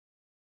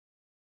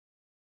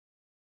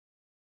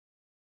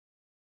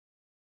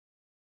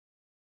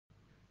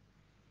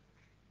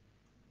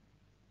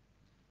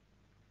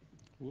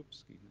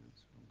Whoops,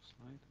 that's the wrong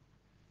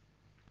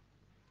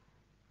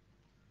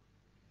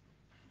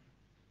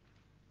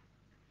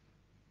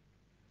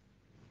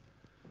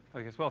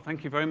slide. Okay, well,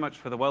 thank you very much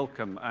for the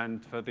welcome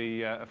and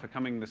for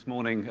coming this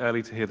morning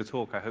early to hear the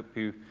talk. I hope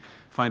you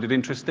find it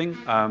interesting.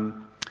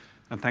 And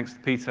thanks to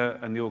Peter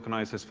and the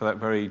organisers for that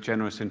very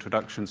generous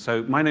introduction.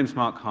 So my name's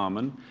Mark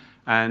Harmon,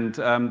 and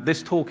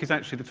this talk is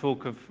actually the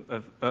talk of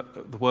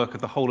the work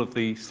of the whole of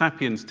the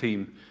Sapiens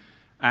team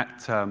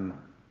at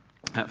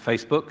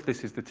Facebook.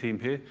 This is the team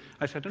here.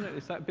 Actually, I don't know,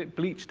 is that a bit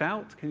bleached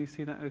out? Can you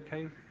see that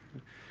okay?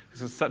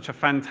 This is such a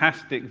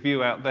fantastic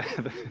view out there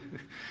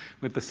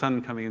with the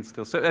sun coming in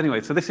still. So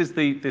anyway, so this is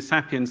the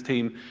Sapiens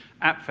team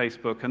at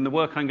Facebook, and the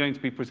work I'm going to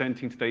be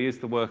presenting today is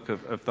the work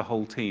of the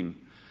whole team.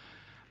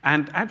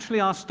 And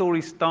actually our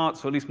story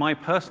starts, or at least my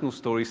personal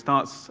story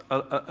starts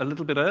a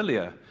little bit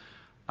earlier.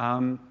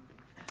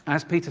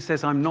 As Peter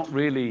says, I'm not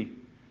really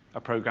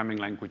a programming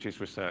languages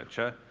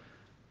researcher.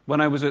 When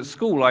I was at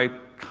school, I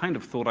kind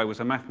of thought I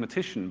was a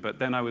mathematician, but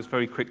then I was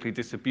very quickly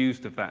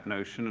disabused of that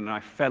notion, and I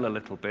fell a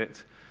little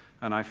bit,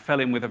 and I fell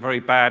in with a very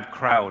bad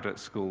crowd at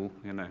school.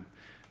 You know,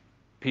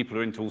 people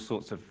are into all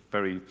sorts of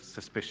very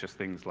suspicious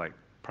things like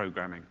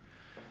programming.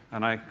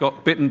 And I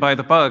got bitten by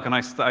the bug, and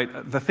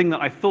the thing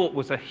that I thought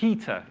was a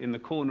heater in the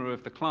corner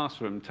of the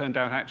classroom turned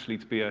out actually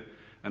to be an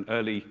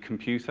early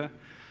computer.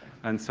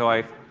 And so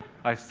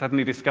I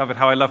suddenly discovered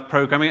how I loved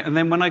programming. And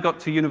then when I got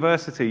to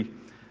university,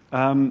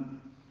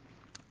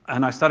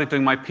 and I started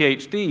doing my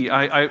PhD,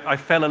 I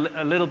fell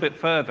a little bit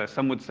further,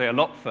 some would say a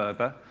lot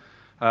further,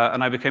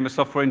 and I became a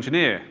software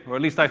engineer, or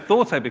at least I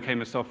thought I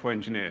became a software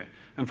engineer.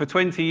 And for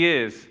 20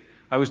 years,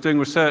 I was doing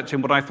research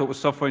in what I thought was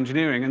software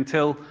engineering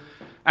until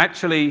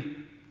actually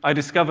I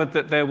discovered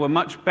that there were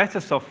much better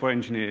software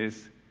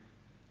engineers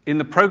in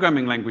the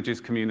programming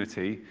languages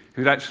community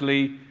who'd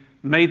actually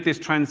made this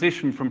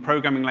transition from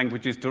programming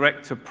languages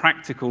direct to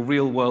practical,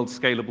 real-world,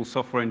 scalable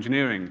software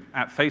engineering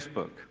at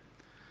Facebook.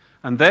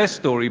 And their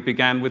story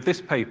began with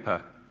this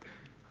paper.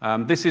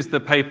 This is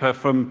the paper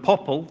from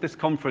POPL, this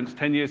conference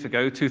 10 years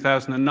ago,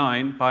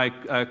 2009, by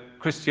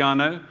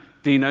Cristiano,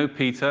 Dino,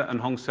 Peter, and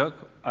Hong-Suk,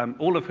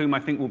 all of whom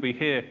I think will be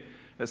here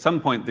at some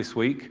point this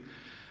week.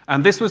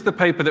 And this was the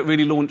paper that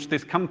really launched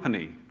this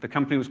company. The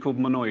company was called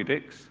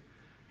Monoidics,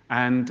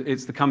 and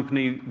it's the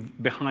company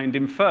behind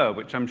Infer,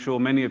 which I'm sure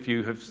many of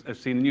you have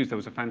seen in the news. There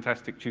was a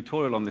fantastic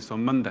tutorial on this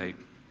on Monday.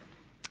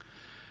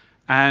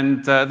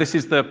 And this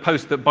is the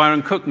post that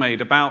Byron Cook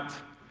made about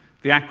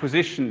the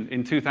acquisition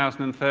in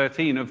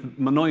 2013 of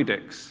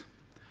Monoidics.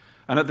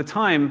 And at the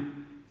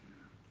time,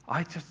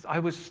 I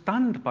was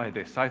stunned by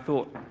this. I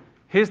thought,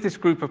 here's this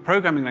group of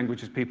programming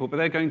languages people, but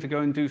they're going to go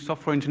and do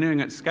software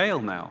engineering at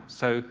scale now.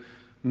 So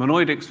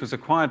Monoidics was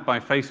acquired by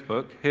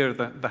Facebook. Here are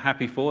the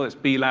happy four. That's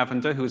B.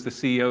 Lavender, who was the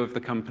CEO of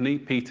the company,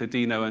 Peter,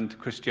 Dino, and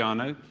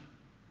Cristiano.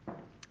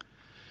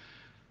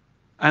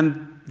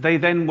 And they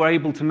then were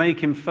able to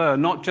make Infer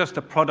not just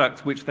a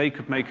product which they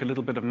could make a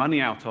little bit of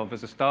money out of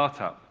as a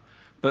startup,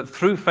 but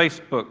through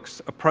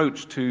Facebook's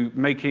approach to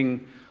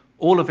making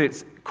all of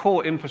its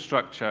core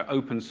infrastructure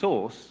open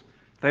source,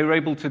 they were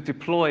able to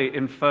deploy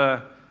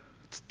Infer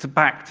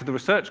back to the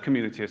research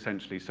community,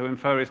 essentially. So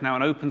Infer is now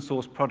an open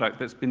source product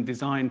that's been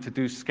designed to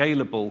do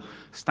scalable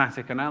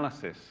static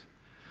analysis.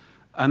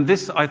 And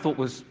this, I thought,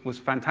 was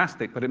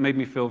fantastic, but it made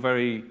me feel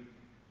very...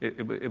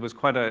 It was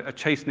quite a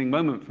chastening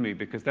moment for me,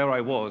 because there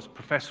I was,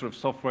 professor of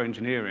software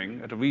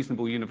engineering at a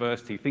reasonable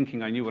university,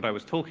 thinking I knew what I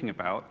was talking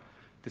about,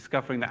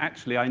 discovering that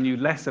actually I knew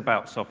less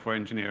about software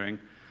engineering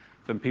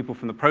than people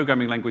from the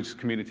programming languages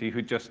community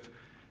who'd just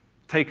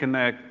taken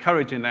their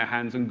courage in their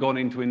hands and gone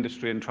into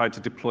industry and tried to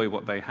deploy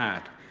what they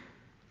had.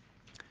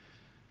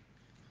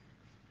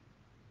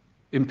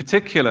 In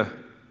particular,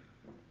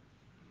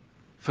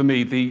 for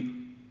me,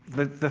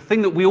 the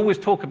thing that we always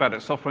talk about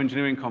at software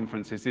engineering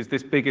conferences is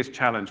this biggest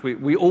challenge.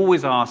 We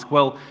always ask,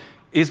 well,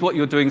 is what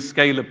you're doing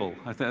scalable?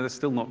 I think that's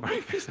still not very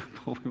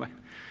visible. We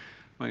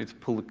might need to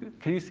pull the...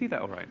 Can you see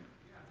that all right?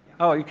 Yeah.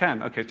 Oh, you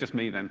can? Okay, it's just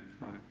me then.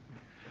 Right.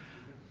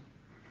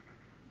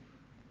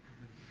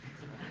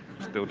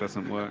 Still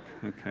doesn't work.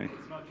 Okay.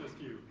 It's not just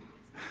you.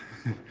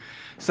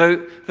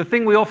 So the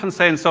thing we often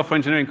say in software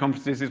engineering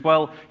conferences is,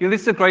 well,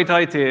 this is a great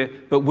idea,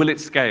 but will it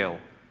scale?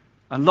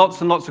 And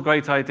lots of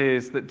great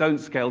ideas that don't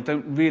scale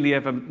don't really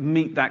ever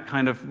meet that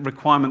kind of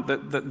requirement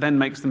that then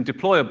makes them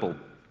deployable.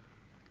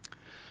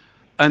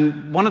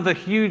 And one of the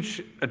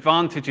huge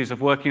advantages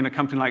of working in a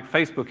company like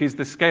Facebook is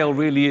the scale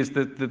really is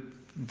the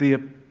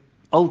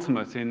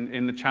ultimate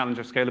in the challenge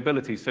of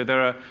scalability. So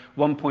there are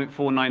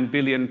 1.49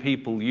 billion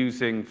people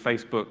using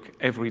Facebook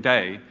every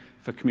day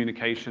for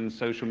communication,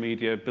 social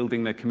media,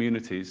 building their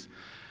communities.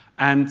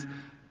 And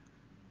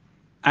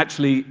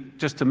actually,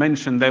 just to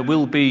mention, there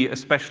will be a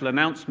special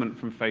announcement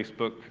from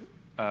Facebook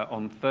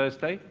on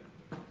Thursday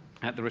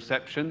at the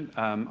reception.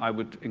 I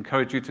would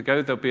encourage you to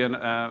go. There'll be an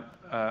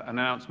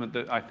announcement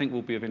that I think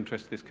will be of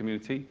interest to this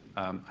community.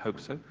 Hope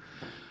so.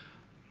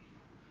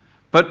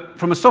 But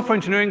from a software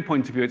engineering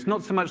point of view, it's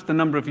not so much the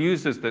number of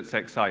users that's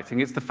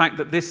exciting, it's the fact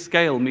that this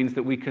scale means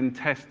that we can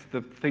test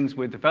the things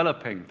we're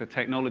developing, the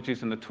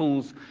technologies and the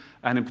tools,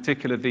 and in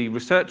particular the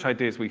research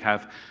ideas we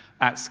have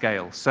at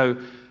scale. So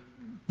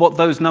what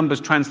those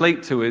numbers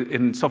translate to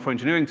in software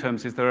engineering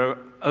terms is there are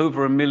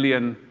over 1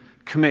 million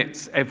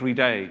commits every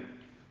day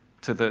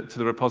to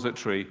the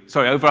repository.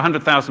 Sorry, over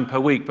 100,000 per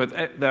week, but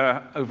there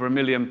are over 1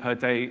 million per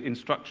day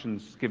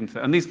instructions given to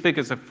them. And these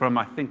figures are from,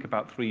 I think,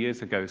 about 3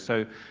 years ago.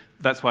 So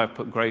that's why I've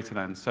put greater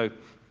than. So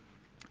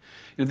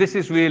this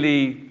is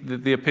really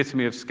the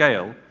epitome of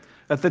scale.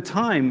 At the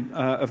time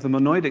of the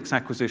Monoidix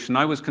acquisition,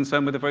 I was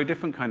concerned with a very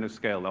different kind of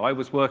scale, though. I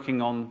was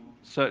working on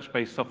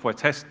search-based software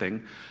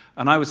testing,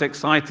 and I was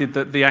excited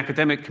that the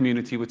academic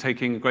community were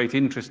taking a great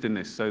interest in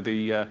this. So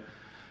the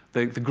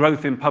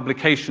growth in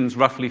publications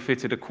roughly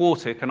fitted a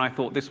quartic, and I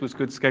thought this was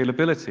good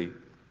scalability.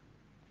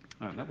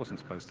 Oh, that wasn't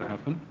supposed to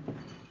happen.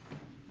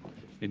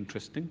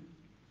 Interesting.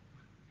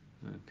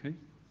 Okay.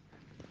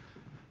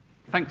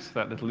 Thanks for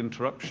that little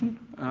interruption.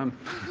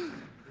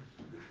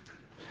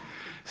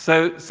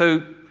 So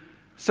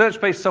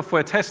search-based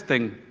software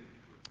testing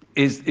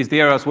is the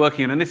area I was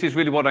working in, and this is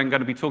really what I'm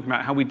going to be talking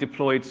about, how we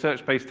deployed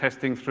search-based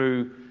testing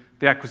through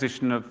the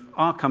acquisition of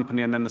our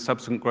company and then the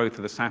subsequent growth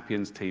of the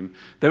Sapiens team.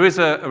 There is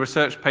a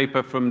research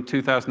paper from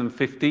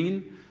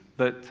 2015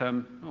 that,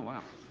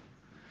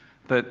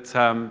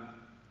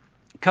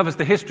 covers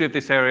the history of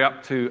this area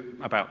up to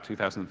about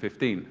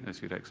 2015,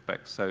 as you'd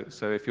expect. So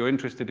if you're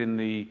interested in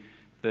the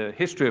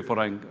history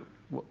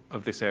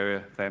of this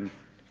area, then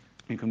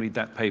you can read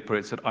that paper.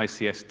 It's at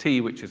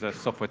ICST, which is a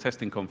software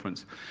testing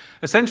conference.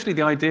 Essentially,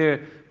 the idea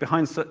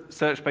behind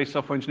search-based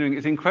software engineering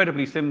is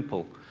incredibly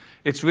simple.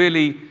 It's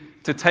really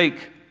to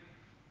take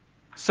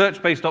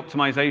search-based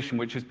optimization,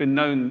 which has been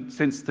known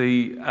since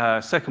the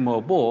Second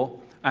World War,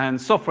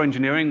 and software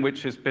engineering,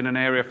 which has been an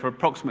area for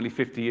approximately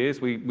 50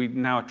 years. We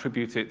now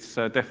attribute its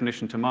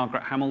definition to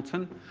Margaret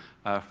Hamilton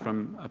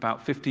from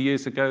about 50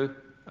 years ago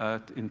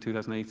in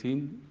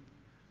 2018.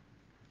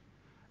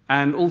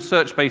 And all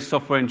search-based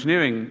software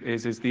engineering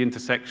is the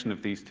intersection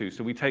of these two.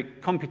 So we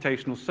take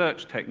computational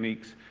search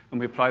techniques and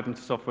we apply them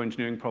to software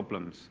engineering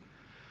problems.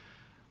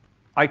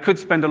 I could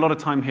spend a lot of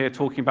time here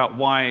talking about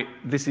why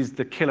this is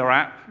the killer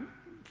app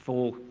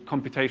for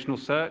computational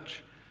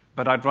search,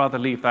 but I'd rather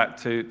leave that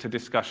to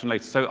discussion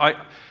later. So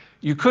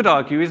you could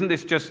argue, isn't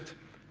this just,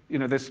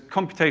 this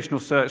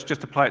computational search,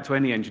 just apply it to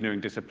any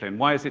engineering discipline?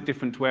 Why is it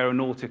different to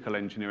aeronautical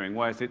engineering?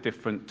 Why is it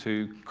different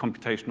to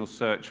computational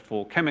search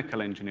for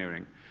chemical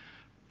engineering?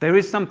 There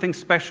is something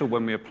special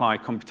when we apply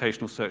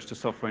computational search to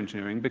software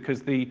engineering,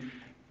 because the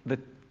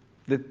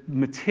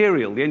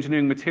material, the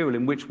engineering material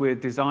in which we're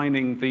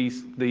designing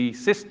the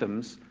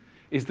systems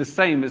is the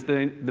same as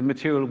the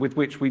material with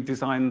which we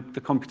design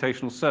the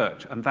computational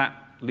search, and that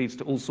leads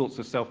to all sorts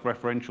of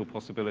self-referential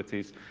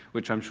possibilities,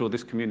 which I'm sure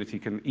this community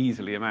can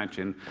easily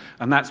imagine,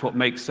 and that's what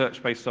makes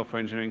search-based software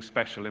engineering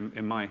special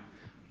in my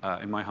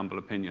humble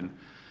opinion.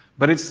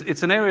 But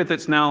it's an area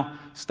that's now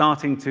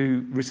starting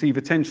to receive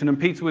attention, and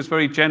Peter was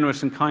very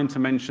generous and kind to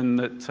mention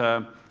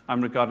that I'm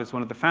regarded as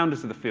one of the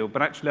founders of the field,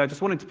 but actually I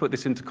just wanted to put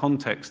this into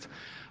context.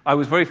 I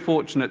was very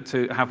fortunate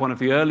to have one of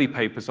the early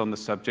papers on the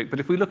subject, but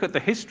if we look at the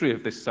history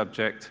of this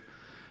subject,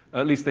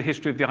 at least the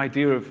history of the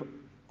idea of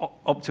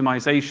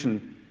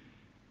optimization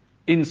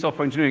in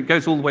software engineering, it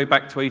goes all the way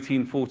back to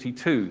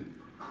 1842.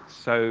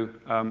 So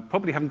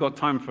probably haven't got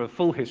time for a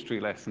full history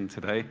lesson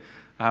today.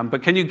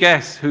 But can you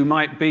guess who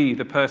might be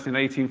the person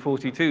in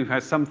 1842 who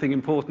has something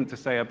important to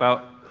say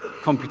about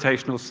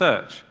computational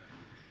search?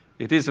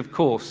 It is, of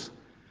course,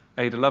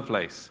 Ada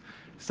Lovelace.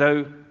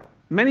 So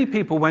many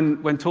people,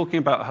 when talking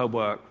about her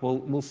work,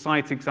 will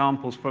cite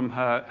examples from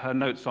her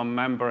notes on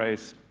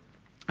Mambaret's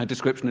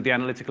description of the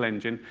analytical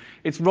engine.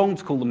 It's wrong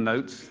to call them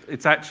notes.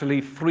 It's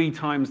actually 3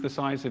 times the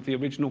size of the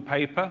original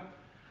paper.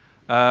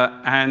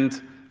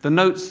 And the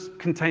notes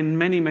contain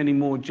many, many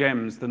more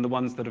gems than the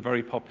ones that are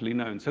very popularly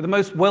known. So the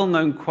most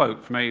well-known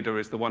quote from Ada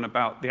is the one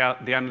about the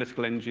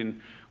analytical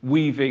engine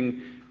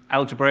weaving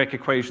algebraic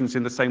equations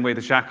in the same way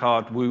the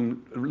Jacquard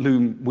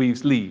loom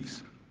weaves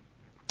leaves,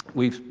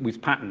 weaves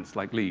patterns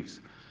like leaves.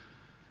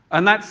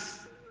 And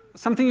that's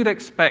something you'd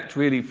expect,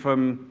 really,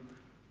 from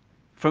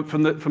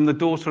the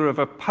daughter of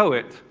a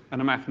poet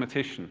and a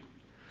mathematician.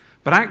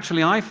 But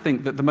actually, I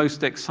think that the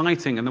most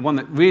exciting, and the one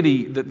that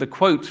really, the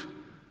quote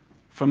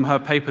from her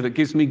paper that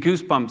gives me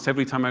goosebumps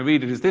every time I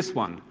read it, is this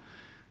one.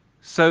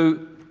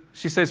 So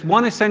she says,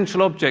 one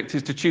essential object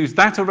is to choose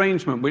that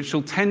arrangement which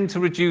shall tend to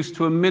reduce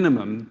to a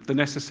minimum the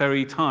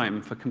necessary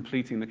time for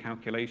completing the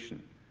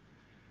calculation.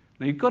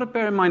 Now, you've got to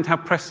bear in mind how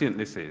prescient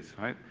this is,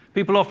 right?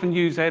 People often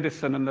use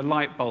Edison and the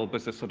light bulb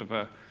as a sort of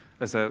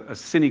a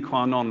sine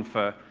qua non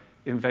for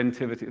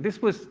inventivity.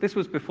 This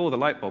was before the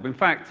light bulb. In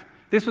fact,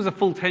 this was a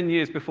full 10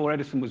 years before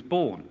Edison was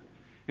born.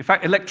 In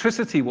fact,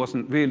 electricity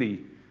wasn't really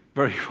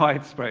very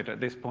widespread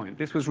at this point.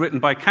 This was written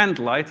by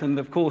candlelight, and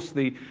of course,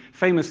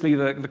 famously,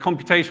 the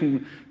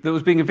computation that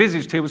was being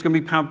envisaged here was going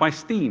to be powered by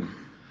steam.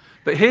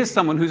 But here's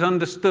someone who's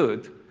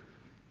understood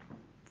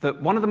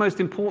that one of the most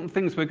important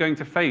things we're going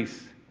to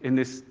face in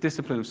this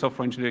discipline of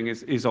software engineering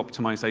is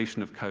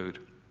optimization of code.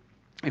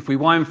 If we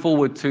wind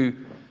forward to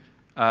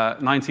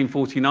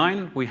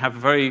 1949, we have a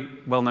very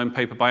well-known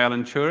paper by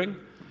Alan Turing.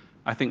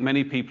 I think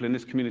many people in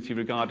this community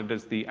regard it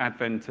as the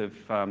advent of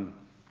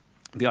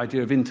the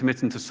idea of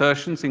intermittent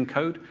assertions in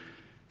code.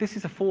 This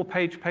is a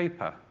 4-page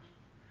paper.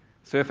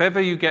 So if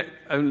ever you get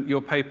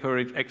your paper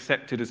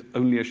accepted as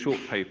only a short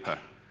paper,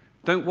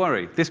 don't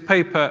worry. This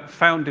paper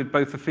founded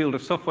both the field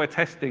of software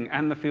testing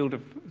and the field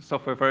of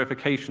software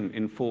verification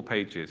in 4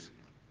 pages.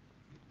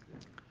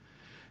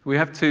 We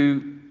have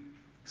to,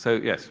 so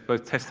yes,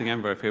 both testing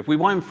and verification. If we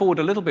wind forward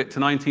a little bit to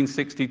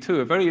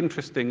 1962, a very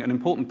interesting and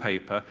important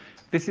paper,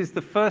 this is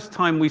the first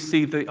time we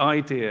see the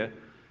idea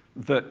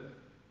that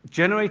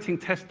generating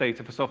test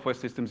data for software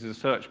systems is a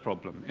search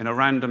problem. In a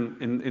random,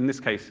 in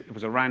this case, it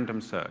was a random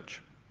search.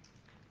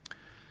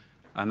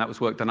 And that was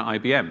work done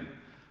at IBM.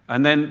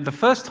 And then the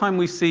first time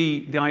we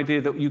see the idea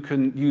that you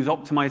can use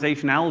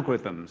optimization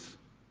algorithms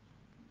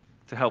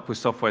to help with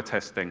software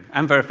testing,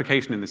 and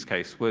verification in this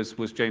case, was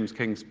James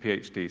King's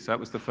PhD. So that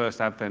was the first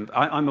advent.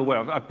 I'm aware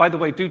of. By the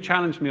way, do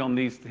challenge me on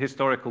these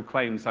historical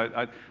claims.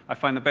 I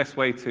find the best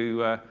way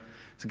to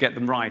get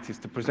them right is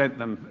to present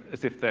them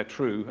as if they're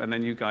true, and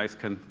then you guys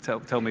can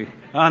tell me,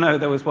 oh no,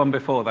 there was one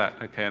before that.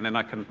 Okay, and then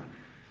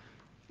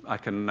I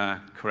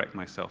can correct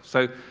myself.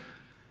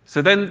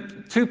 So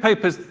then 2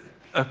 papers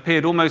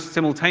appeared almost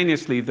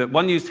simultaneously. That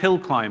one used hill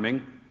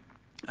climbing,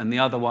 and the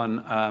other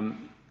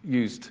one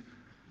used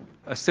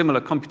a similar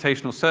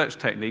computational search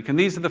technique. And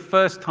these are the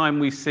first time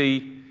we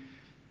see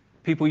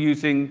people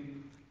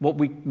using what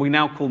we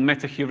now call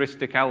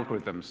meta-heuristic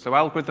algorithms. So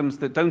algorithms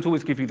that don't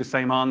always give you the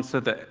same answer,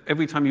 that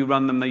every time you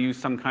run them, they use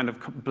some kind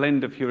of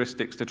blend of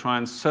heuristics to try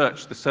and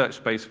search the search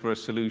space for a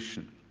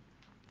solution.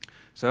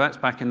 So that's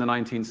back in the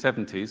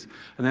 1970s.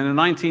 And then in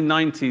the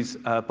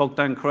 1990s,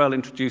 Bogdan Korel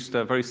introduced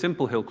a very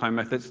simple hill climb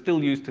method,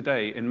 still used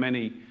today in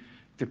many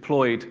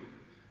deployed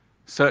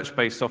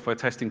search-based software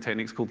testing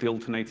techniques, called the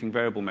alternating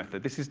variable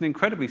method. This is an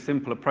incredibly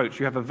simple approach.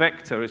 You have a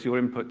vector as your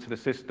input to the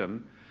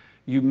system.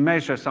 You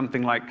measure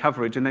something like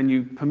coverage, and then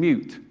you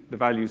permute the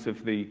values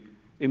of the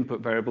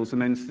input variables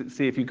and then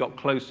see if you got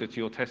closer to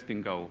your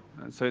testing goal.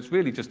 And so it's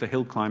really just a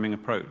hill climbing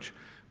approach.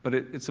 But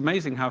it's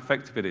amazing how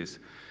effective it is.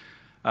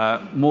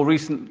 More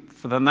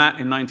recent than that,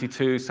 in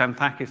 '92,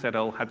 Xanthakis et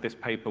al. Had this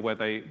paper where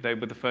they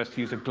were the first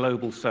to use a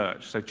global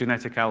search, so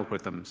genetic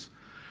algorithms.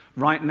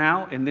 Right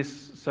now, in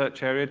this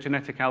search area,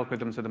 genetic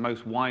algorithms are the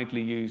most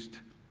widely used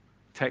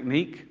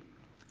technique.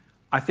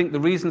 I think the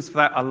reasons for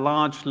that are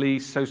largely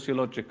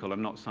sociological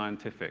and not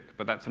scientific,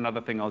 but that's another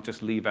thing I'll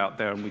just leave out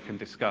there and we can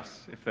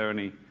discuss if there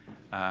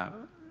are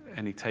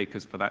any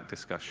takers for that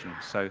discussion.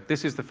 So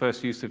this is the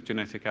first use of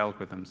genetic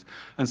algorithms.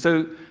 And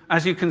so,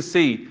 as you can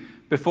see,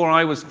 before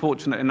I was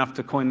fortunate enough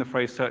to coin the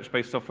phrase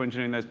search-based software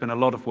engineering, there's been a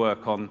lot of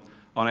work on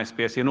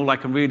SBSE, and all I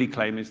can really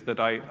claim is that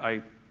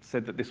I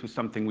said that this was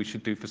something we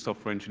should do for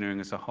software engineering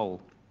as a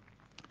whole.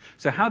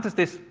 So how does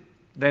this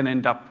then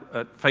end up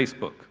at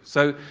Facebook?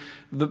 So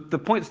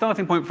the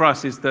starting point for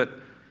us is that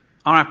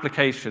our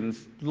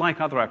applications,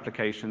 like other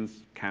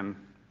applications, can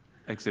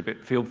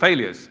exhibit field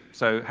failures.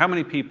 So how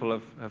many people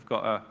have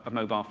got a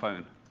mobile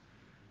phone?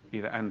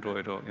 Either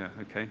Android or, yeah,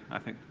 okay, I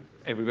think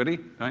everybody,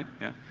 right?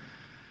 Yeah.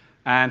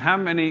 And how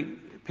many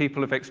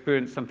people have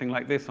experienced something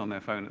like this on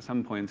their phone at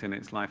some point in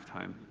its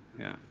lifetime?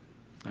 Yeah,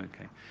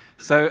 okay.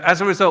 So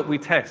as a result, we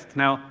test.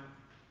 Now,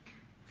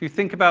 if you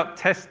think about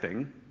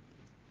testing,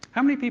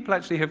 how many people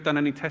actually have done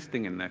any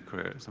testing in their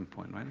career at some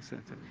point, right?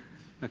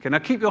 Okay, now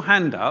keep your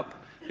hand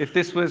up if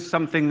this was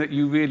something that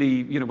you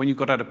really, when you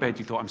got out of bed,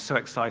 you thought, I'm so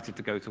excited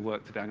to go to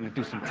work today, I'm going to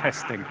do some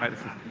testing. Right?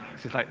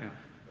 This is like,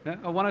 yeah?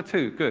 Oh, 1 or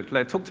 2, good.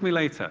 Talk to me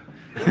later.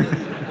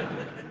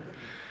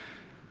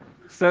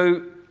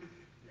 So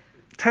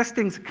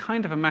testing's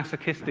kind of a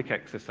masochistic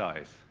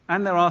exercise,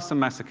 and there are some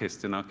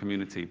masochists in our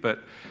community, but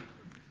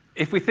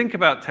if we think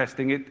about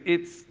testing,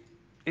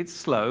 it's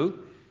slow,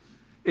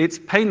 it's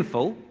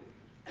painful,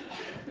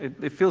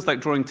 it feels like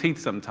drawing teeth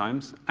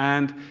sometimes,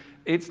 and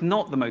it's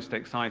not the most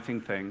exciting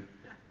thing,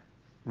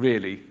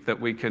 really, that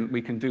we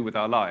can do with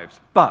our lives.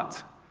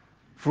 But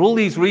for all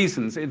these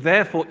reasons, it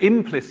therefore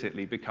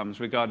implicitly becomes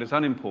regarded as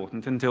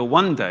unimportant until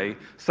one day,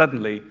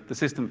 suddenly, the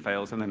system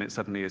fails, and then it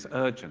suddenly is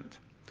urgent.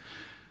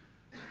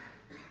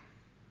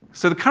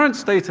 So the current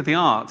state of the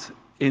art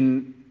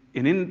in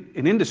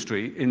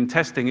industry, in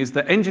testing, is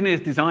that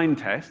engineers design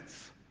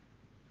tests.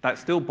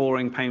 That's still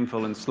boring,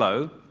 painful, and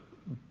slow,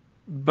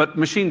 but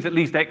machines at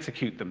least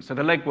execute them, so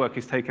the legwork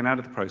is taken out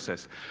of the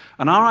process.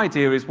 And our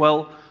idea is,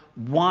 well,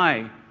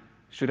 why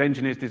should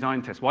engineers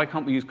design tests? Why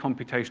can't we use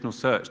computational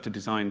search to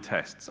design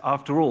tests?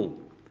 After all,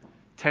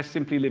 tests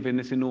simply live in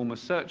this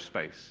enormous search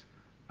space,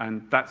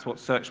 and that's what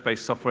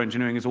search-based software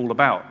engineering is all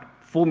about.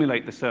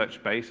 Formulate the search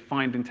space,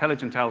 find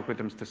intelligent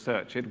algorithms to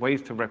search it,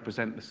 ways to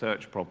represent the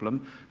search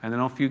problem, and then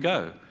off you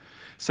go.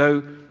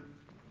 So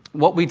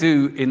what we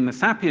do in the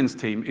Sapiens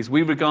team is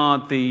we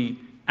regard the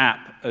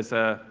app as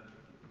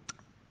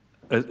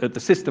at the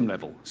system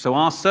level. So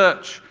our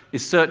search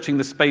is searching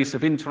the space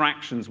of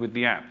interactions with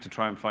the app to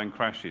try and find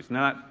crashes.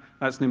 Now,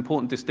 That's an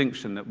important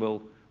distinction that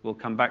we'll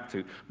come back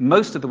to.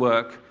 Most of the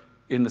work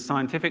in the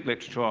scientific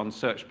literature on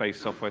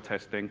search-based software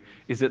testing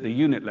is at the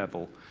unit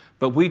level,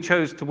 but we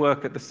chose to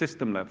work at the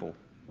system level.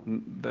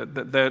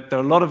 There are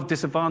a lot of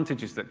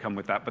disadvantages that come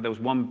with that, but there was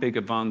one big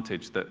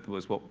advantage that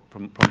was what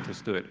prompted us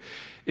to do it.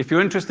 If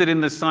you're interested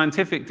in the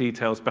scientific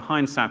details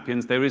behind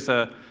Sapiens, there is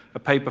a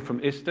paper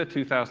from ISTA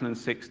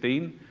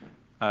 2016.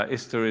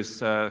 ISTA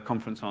is a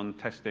conference on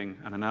testing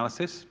and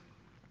analysis.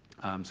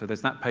 So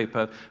there's that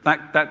paper.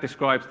 That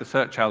describes the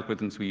search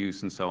algorithms we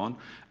use and so on.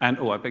 And,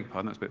 I beg your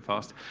pardon, that's a bit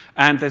fast.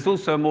 And there's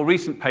also a more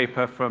recent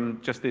paper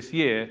from just this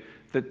year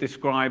that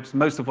describes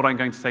most of what I'm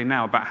going to say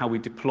now about how we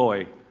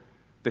deploy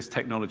this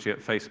technology at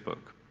Facebook.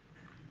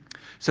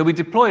 So we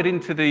deploy it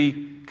into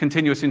the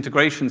continuous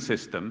integration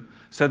system.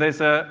 So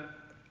there's a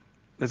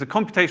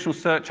computational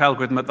search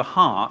algorithm at the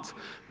heart,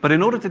 but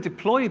in order to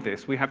deploy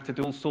this, we have to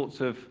do all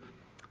sorts of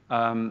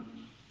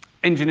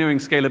engineering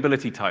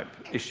scalability type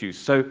issues.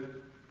 So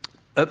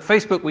at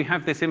Facebook, we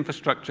have this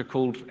infrastructure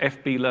called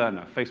FB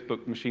Learner,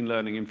 Facebook Machine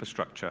Learning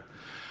Infrastructure.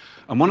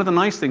 And one of the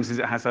nice things is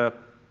it has a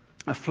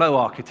flow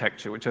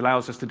architecture, which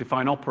allows us to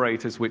define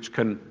operators which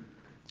can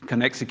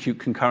execute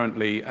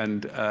concurrently,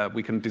 and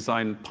we can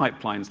design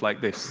pipelines like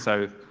this.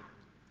 So,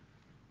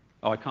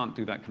 I can't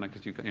do that, can I?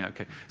 Because you can, yeah,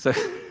 okay. So,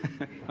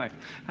 right.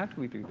 How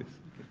do we do this?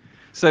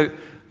 Okay.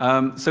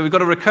 So we've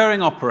got a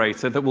recurring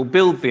operator that will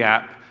build the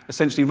app,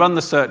 essentially run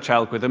the search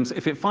algorithms.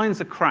 If it finds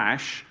a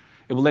crash,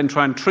 it will then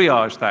try and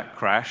triage that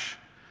crash.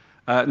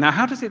 Now,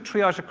 how does it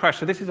triage a crash?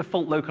 So this is a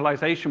fault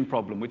localization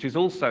problem, which is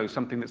also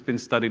something that's been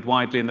studied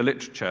widely in the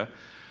literature.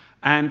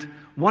 And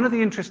one of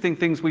the interesting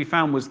things we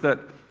found was that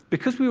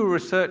because we were a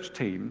research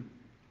team,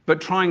 but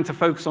trying to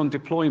focus on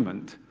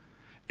deployment,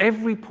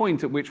 every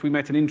point at which we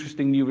met an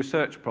interesting new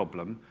research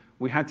problem,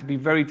 we had to be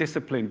very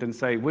disciplined and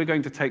say, we're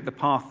going to take the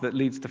path that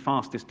leads to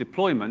fastest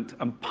deployment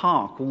and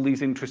park all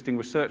these interesting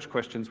research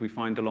questions we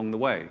find along the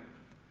way.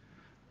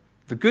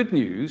 The good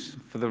news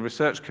for the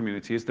research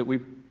community is that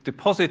we've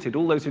deposited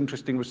all those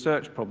interesting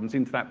research problems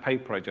into that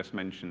paper I just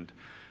mentioned.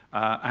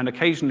 And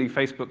occasionally,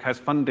 Facebook has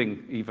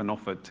funding even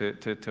offered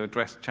to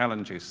address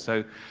challenges.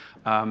 So,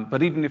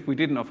 but even if we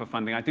didn't offer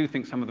funding, I do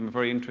think some of them are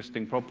very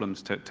interesting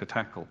problems to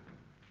tackle.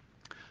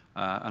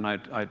 And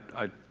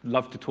I'd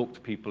love to talk to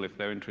people if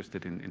they're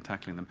interested in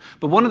tackling them.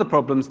 But one of the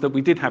problems that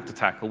we did have to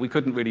tackle, we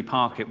couldn't really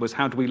park it, was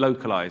how do we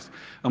localize?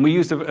 And we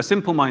used a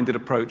simple-minded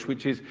approach,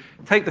 which is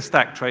take the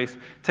stack trace,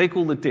 take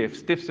all the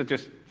diffs. Diffs are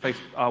just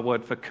our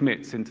word for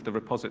commits into the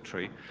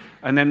repository,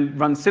 and then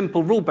run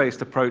simple rule-based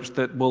approach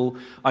that will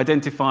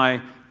identify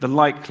the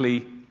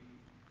likely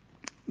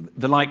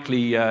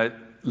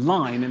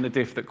line in the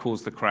diff that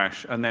caused the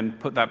crash, and then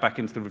put that back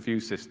into the review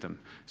system.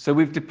 So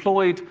we've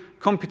deployed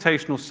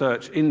computational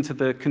search into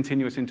the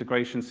continuous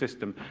integration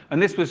system,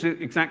 and this was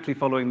exactly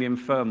following the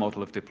Infer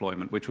model of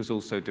deployment, which was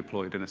also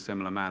deployed in a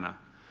similar manner.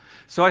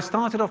 So I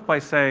started off by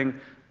saying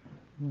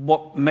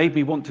what made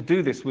me want to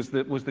do this was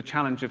the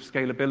challenge of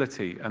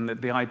scalability, and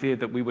the idea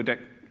that we would,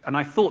 and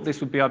I thought this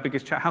would be our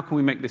biggest challenge. How can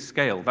we make this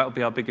scale? That would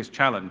be our biggest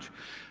challenge.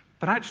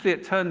 But actually,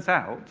 it turns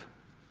out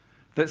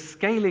that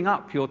scaling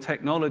up your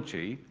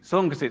technology, so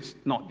long as it's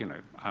not,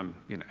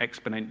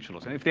 exponential or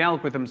something, if the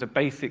algorithms are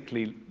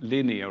basically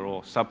linear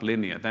or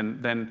sublinear,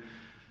 then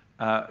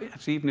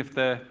actually even if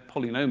they're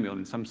polynomial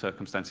in some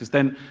circumstances,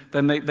 then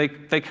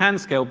they can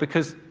scale,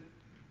 because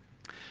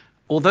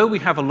although we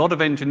have a lot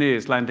of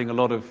engineers landing a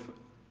lot of,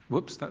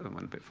 whoops, that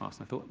went a bit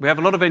fast, I thought. We have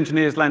a lot of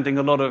engineers landing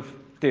a lot of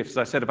diffs, as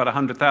I said, about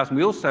 100,000.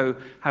 We also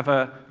have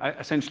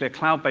essentially a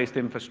cloud-based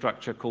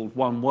infrastructure called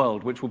One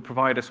World, which will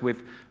provide us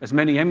with as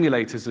many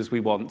emulators as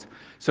we want.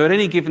 So at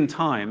any given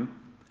time,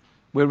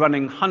 we're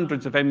running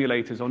hundreds of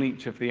emulators on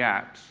each of the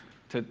apps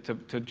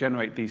to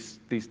generate these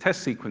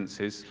test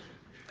sequences.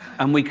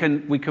 And we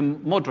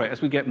can moderate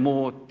as we get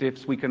more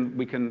diffs. We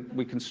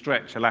can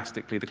stretch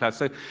elastically the cloud.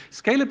 So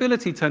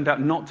scalability turned out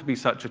not to be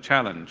such a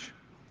challenge.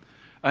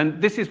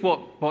 And this is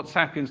what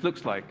Sapiens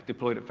looks like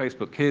deployed at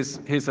Facebook.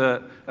 Here's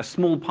a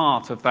small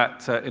part of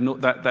that set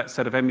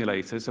of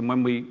emulators, and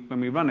when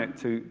we run it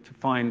to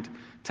find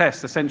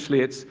tests,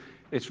 essentially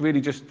it's really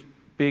just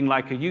being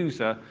like a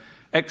user,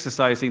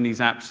 exercising these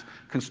apps,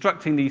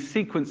 constructing these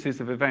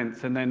sequences of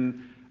events, and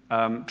then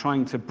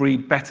trying to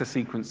breed better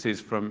sequences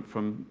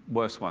from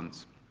worse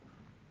ones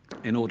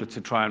in order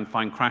to try and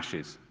find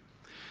crashes.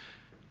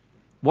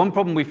 One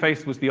problem we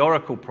faced was the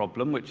oracle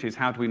problem, which is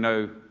how do we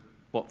know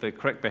what the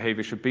correct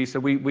behavior should be. So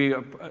we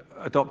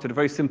adopted a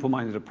very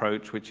simple-minded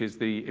approach, which is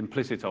the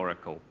implicit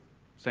oracle.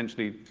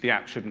 Essentially, the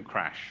app shouldn't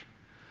crash.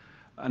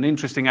 An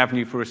interesting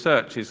avenue for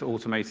research is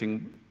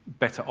automating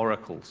better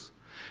oracles.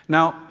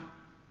 Now,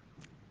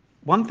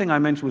 one thing I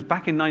mentioned was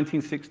back in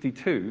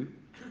 1962,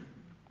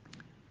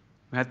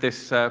 we had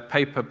this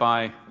paper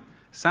by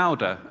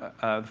Sauder.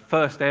 The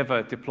first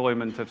ever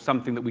deployment of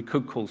something that we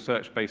could call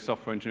search-based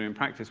software engineering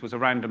practice was a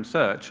random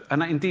search.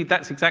 And indeed,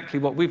 that's exactly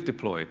what we've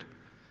deployed.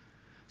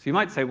 So you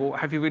might say, well,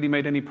 have you really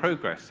made any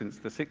progress since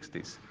the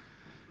 60s?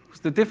 Because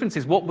the difference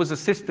is what was a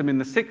system in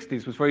the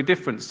 60s was very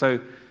different.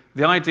 So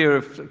the idea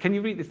of, can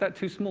you read, is that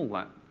too small,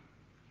 that?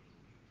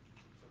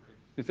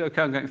 Is it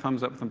okay? I'm getting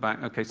thumbs up from the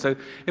back. Okay, so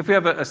if we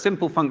have a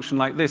simple function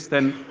like this,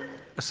 then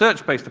a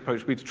search-based approach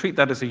would be to treat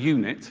that as a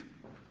unit,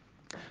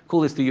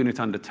 call this the unit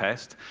under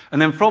test,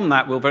 and then from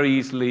that we'll very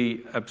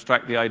easily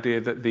abstract the idea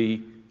that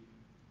the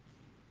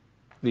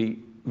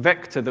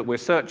vector that we're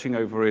searching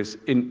over is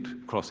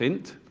int cross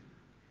int.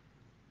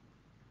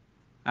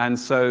 And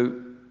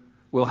so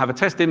we'll have a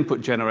test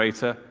input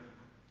generator,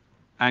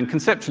 and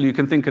conceptually you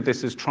can think of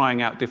this as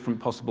trying out different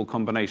possible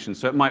combinations.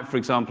 So it might, for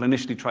example,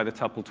 initially try the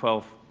tuple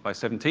 12 by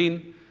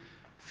 17,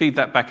 feed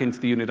that back into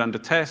the unit under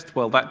test.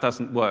 Well, that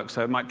doesn't work,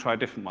 so it might try a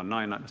different one,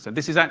 9%.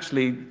 This is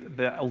actually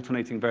the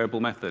alternating variable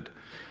method.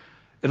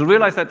 It'll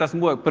realize that doesn't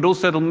work, but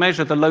also it'll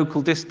measure the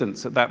local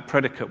distance at that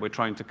predicate we're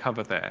trying to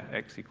cover there,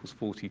 x equals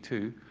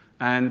 42,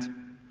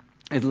 and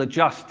it'll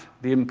adjust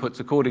the inputs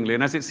accordingly.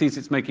 And as it sees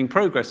it's making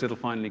progress, it'll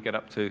finally get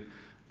up to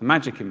the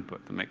magic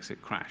input that makes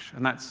it crash.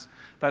 And that's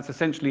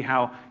essentially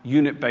how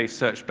unit-based,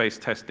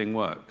 search-based testing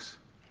works.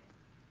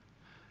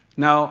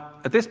 Now,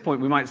 at this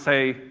point, we might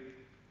say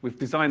we've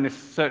designed this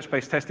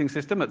search-based testing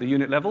system at the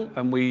unit level,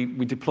 and we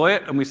deploy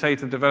it, and we say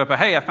to the developer,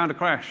 hey, I found a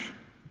crash.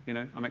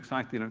 I'm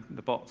excited,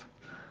 the bot.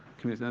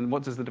 And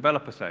what does the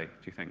developer say,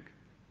 do you think?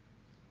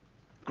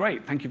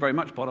 Great, thank you very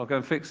much, bot, I'll go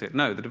and fix it.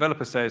 No, the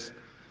developer says,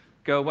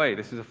 go away,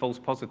 this is a false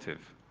positive,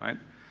 right?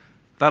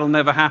 That'll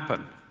never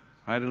happen,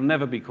 right? It'll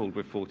never be called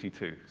with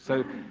 42.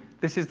 So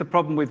this is the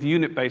problem with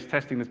unit-based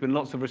testing. There's been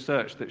lots of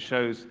research that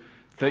shows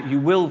that you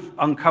will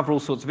uncover all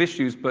sorts of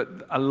issues, but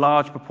a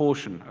large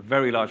proportion, a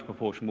very large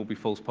proportion, will be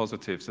false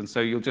positives. And so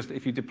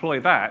if you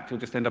deploy that, you'll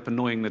just end up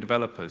annoying the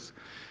developers.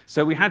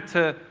 So we had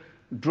to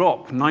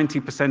drop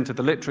 90% of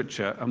the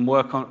literature and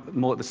work on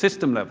more at the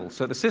system level.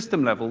 So at the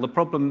system level, the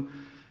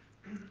problem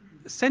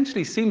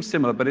essentially seems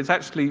similar, but it's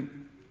actually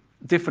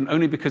different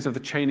only because of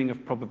the chaining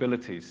of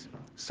probabilities.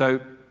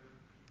 So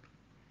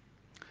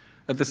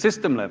at the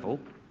system level,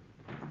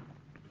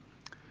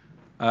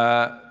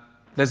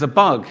 there's a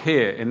bug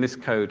here in this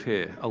code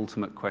here,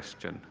 ultimate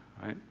question,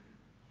 right?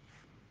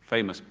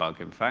 Famous bug,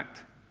 in fact.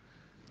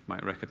 You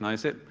might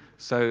recognize it.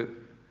 So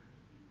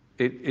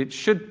it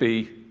should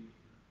be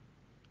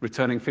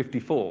returning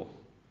 54,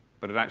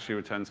 but it actually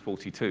returns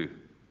 42.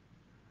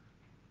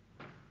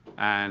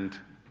 And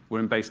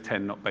we're in base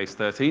 10, not base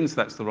 13, so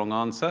that's the wrong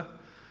answer.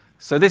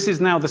 So this is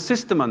now the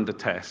system under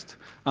test,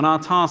 and our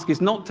task is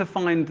not to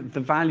find the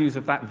values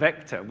of that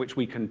vector, which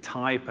we can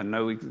type and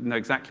know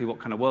exactly what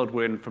kind of world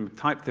we're in from a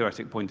type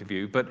theoretic point of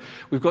view, but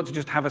we've got to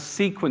just have a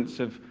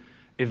sequence of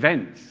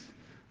events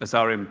as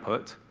our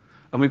input,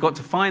 and we've got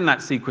to find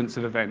that sequence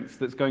of events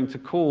that's going to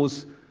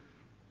cause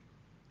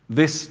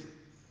this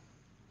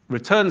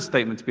return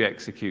statement to be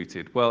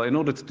executed. Well, in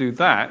order to do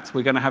that,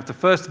 we're going to have to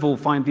first of all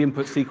find the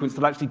input sequence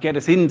that will actually get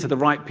us into the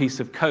right piece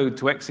of code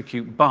to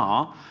execute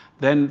bar.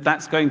 Then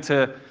that's going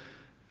to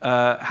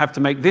have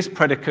to make this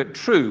predicate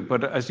true.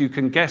 But as you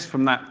can guess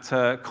from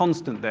that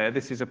constant there,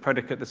 this is a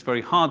predicate that's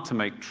very hard to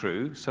make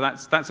true. So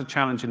that's a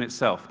challenge in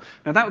itself.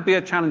 Now, that would be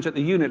a challenge at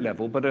the unit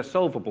level, but a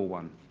solvable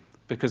one,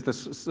 because the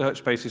search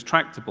space is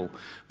tractable.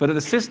 But at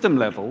the system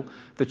level,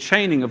 the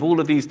chaining of all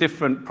of these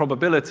different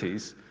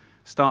probabilities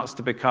starts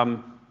to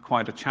become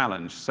quite a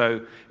challenge.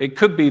 So it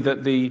could be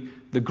that the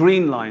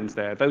green lines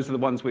there, those are the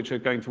ones which are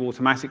going to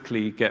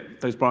automatically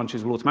those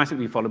branches will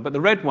automatically follow, but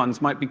the red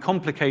ones might be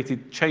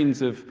complicated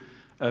chains of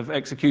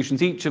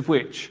executions, each of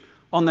which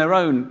on their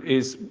own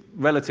is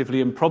relatively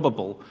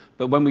improbable,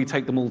 but when we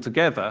take them all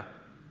together,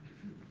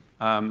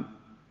 oh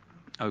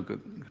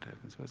good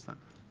heavens, where's that?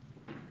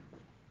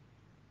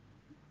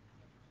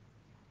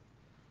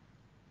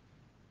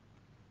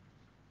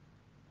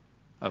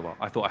 Oh well,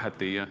 I thought I had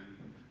the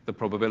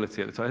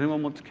probability at the time.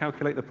 Anyone want to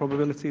calculate the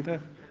probability there?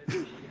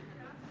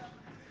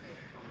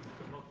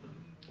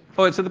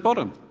 Oh, it's at the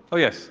bottom. Oh,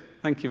 yes.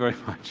 Thank you very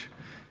much.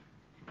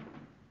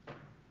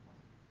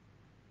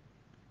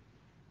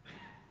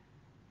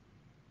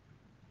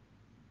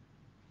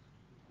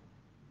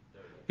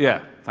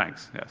 Yeah,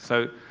 thanks. Yeah.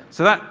 So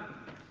that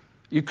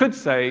you could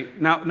say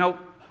now.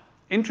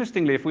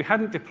 Interestingly, if we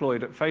hadn't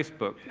deployed at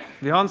Facebook,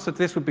 the answer to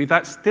this would be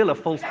that's still a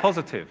false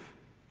positive.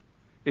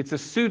 It's a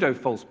pseudo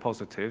false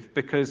positive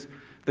because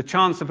the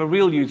chance of a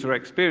real user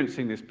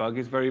experiencing this bug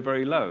is very,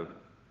 very low.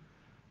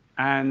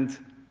 And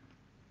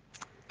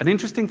an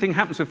interesting thing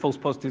happens with false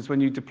positives when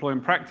you deploy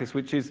in practice,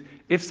 which is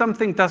if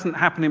something doesn't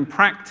happen in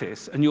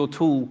practice and your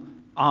tool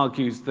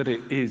argues that it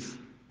is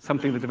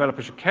something the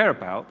developer should care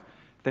about,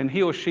 then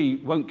he or she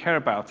won't care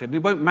about it. And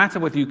it won't matter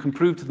whether you can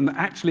prove to them that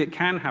actually it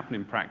can happen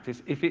in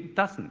practice if it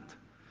doesn't.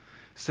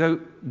 So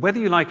whether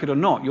you like it or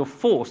not, you're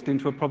forced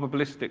into a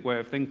probabilistic way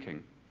of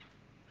thinking.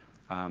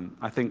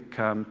 I think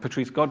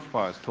Patrice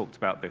Godfrey has talked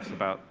about this,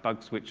 about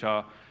bugs which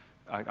are,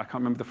 I can't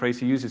remember the phrase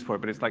he uses for it,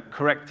 but it's like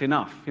correct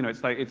enough.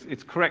 It's like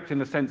it's correct in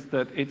the sense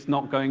that it's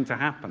not going to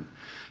happen.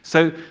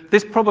 So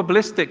this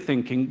probabilistic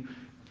thinking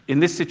in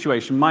this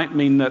situation might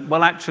mean that,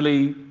 well,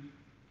 actually,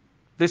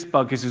 this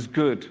bug is as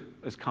good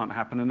as can't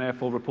happen, and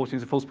therefore reporting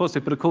is a false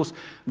positive. But of course,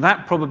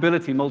 that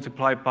probability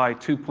multiplied by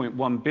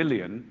 2.1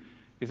 billion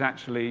is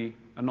actually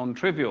a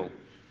non-trivial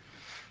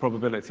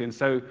probability. And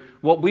so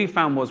what we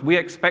found was we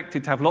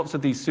expected to have lots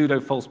of these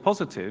pseudo-false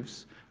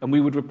positives, and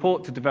we would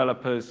report to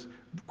developers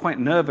quite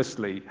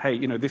nervously,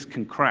 hey, this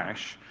can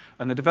crash.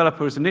 And the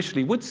developers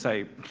initially would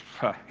say,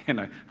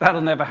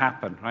 that'll never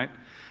happen, right?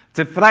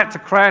 So for that to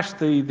crash,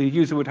 the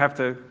user would have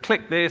to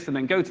click this and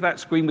then go to that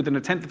screen within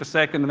a tenth of a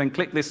second and then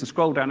click this and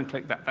scroll down and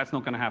click that. That's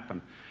not going to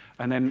happen.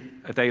 And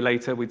then a day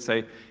later, we'd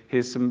say,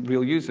 here's some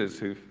real users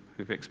who've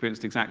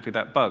experienced exactly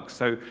that bug.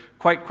 So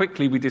quite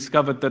quickly, we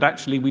discovered that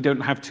actually we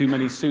don't have too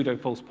many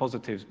pseudo-false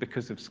positives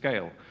because of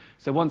scale.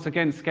 So once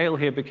again, scale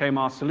here became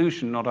our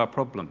solution, not our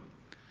problem.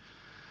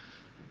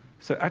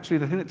 So actually,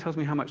 the thing that tells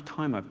me how much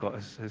time I've got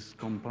has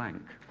gone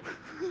blank.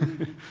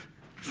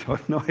 So I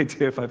have no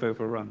idea if I've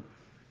overrun.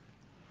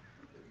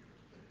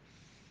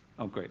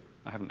 Oh, great.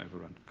 I haven't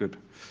overrun. Good.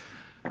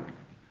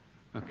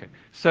 Okay.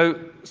 So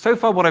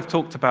far what I've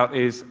talked about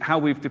is how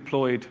we've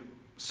deployed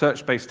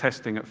search-based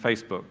testing at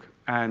Facebook.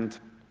 And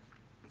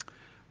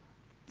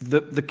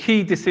the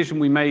key decision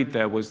we made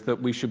there was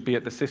that we should be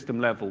at the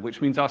system level,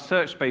 which means our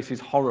search space is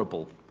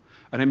horrible.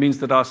 And it means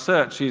that our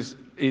search is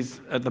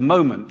at the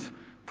moment,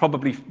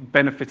 probably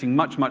benefiting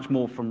much, much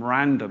more from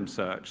random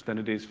search than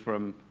it is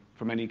from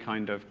any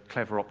kind of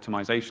clever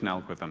optimization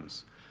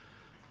algorithms.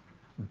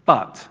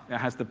 But it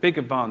has the big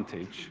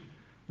advantage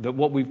that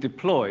what we've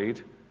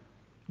deployed,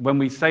 when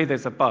we say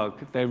there's a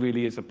bug, there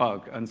really is a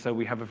bug. And so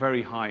we have a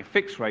very high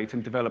fix rate,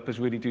 and developers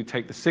really do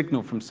take the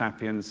signal from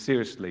Sapiens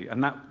seriously.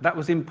 And that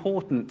was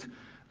important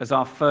as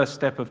our first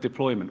step of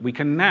deployment. We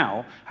can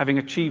now, having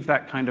achieved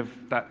that kind of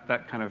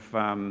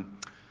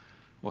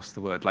what's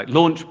the word, like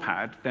launch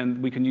pad, then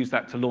we can use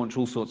that to launch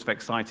all sorts of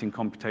exciting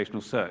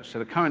computational search. So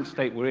the current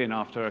state we're in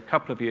after a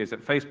couple of years at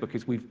Facebook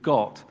is we've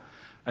got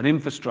an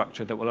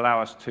infrastructure that will allow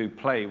us to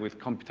play with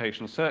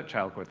computational search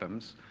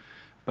algorithms.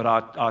 But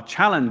our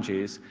challenge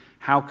is,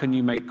 how can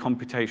you make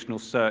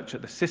computational search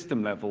at the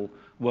system level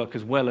work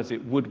as well as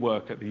it would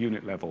work at the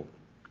unit level?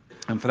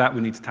 And for that, we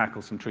need to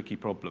tackle some tricky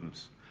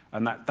problems.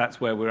 And that's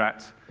where we're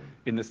at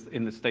in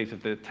the state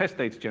of the test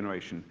data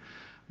generation.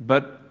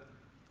 But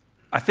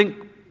I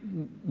think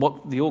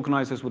what the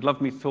organizers would love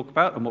me to talk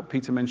about, and what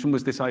Peter mentioned,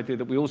 was this idea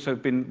that we also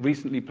have been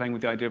recently playing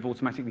with the idea of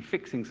automatically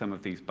fixing some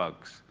of these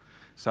bugs.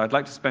 So I'd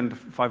like to spend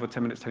 5 or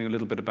 10 minutes telling you a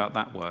little bit about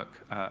that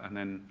work, and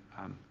then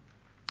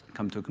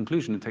come to a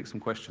conclusion and take some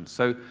questions.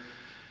 So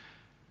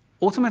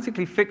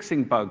automatically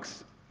fixing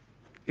bugs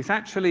is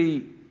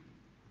actually,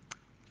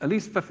 at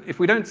least if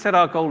we don't set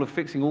our goal of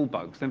fixing all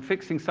bugs, then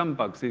fixing some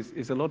bugs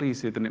is a lot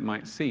easier than it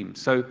might seem.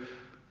 So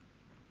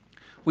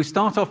we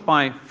start off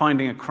by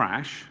finding a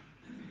crash.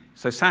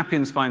 So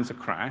Sapiens finds a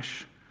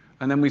crash,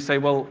 and then we say,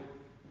 well,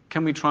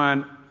 can we try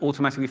and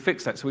automatically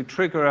fix that? So we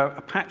trigger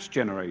a patch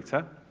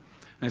generator.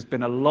 There's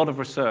been a lot of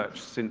research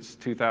since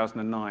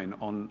 2009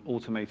 on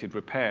automated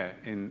repair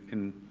in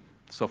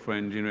the software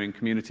engineering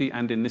community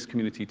and in this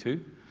community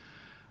too.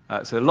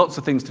 So lots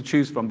of things to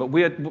choose from. But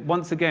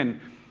once again,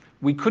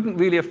 we couldn't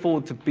really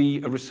afford to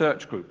be a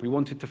research group. We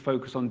wanted to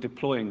focus on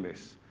deploying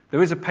this.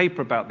 There is a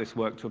paper about this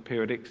work to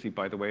appear at ICSE,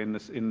 by the way, in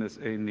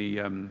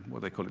the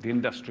what they call it, the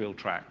industrial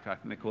track. I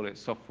think they call it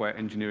Software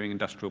Engineering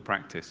Industrial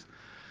Practice.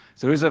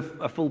 So there is a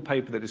full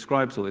paper that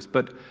describes all this.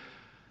 But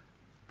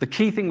the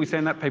key thing we say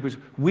in that paper is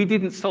we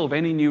didn't solve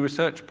any new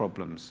research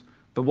problems.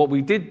 But what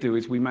we did do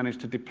is we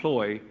managed to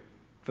deploy,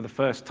 for the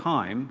first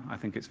time, I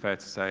think it's fair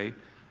to say,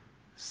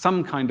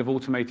 some kind of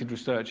automated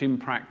research in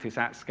practice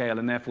at scale,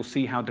 and therefore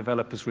see how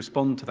developers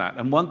respond to that.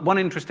 And one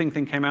interesting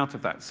thing came out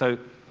of that. So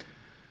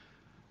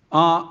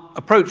our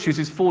approach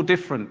uses 4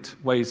 different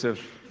ways of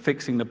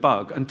fixing the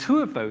bug, and 2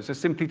 of those are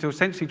simply to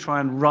essentially try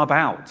and rub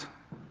out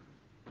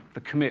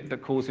the commit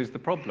that causes the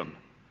problem.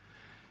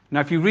 Now,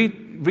 if you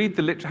read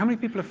the literature, how many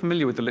people are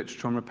familiar with the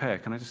literature on repair?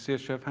 Can I just see a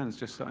show of hands,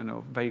 just so I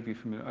know, vaguely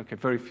familiar? Okay,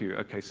 very few.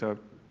 Okay, so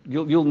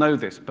you'll know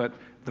this, but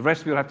the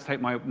rest of you will have to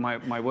take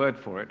my word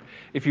for it.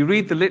 If you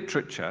read the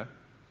literature,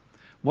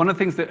 one of the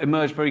things that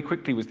emerged very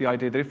quickly was the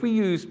idea that if we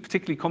use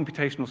particularly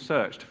computational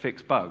search to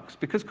fix bugs,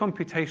 because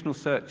computational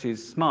search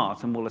is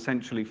smart and will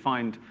essentially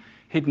find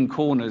hidden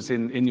corners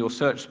in your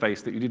search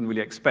space that you didn't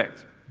really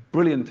expect,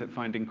 brilliant at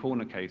finding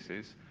corner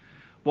cases,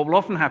 what will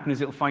often happen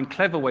is it'll find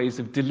clever ways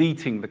of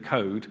deleting the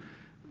code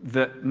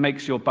that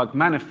makes your bug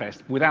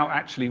manifest without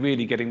actually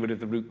really getting rid of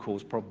the root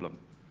cause problem.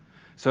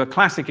 So a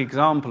classic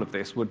example of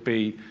this would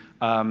be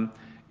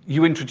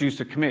you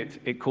introduce a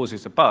commit, it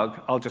causes a bug,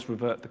 I'll just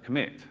revert the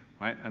commit.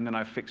 Right? And then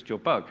I've fixed your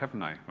bug,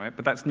 haven't I? Right?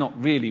 But that's not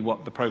really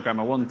what the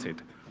programmer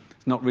wanted.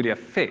 It's not really a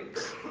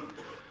fix.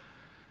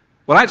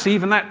 Well, actually,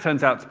 even that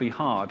turns out to be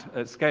hard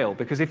at scale,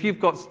 because if you've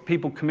got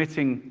people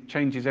committing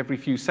changes every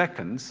few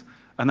seconds,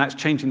 and that's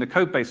changing the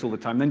code base all the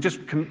time, then just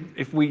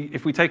if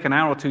we take an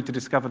hour or 2 to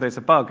discover there's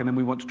a bug, and then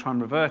we want to try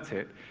and revert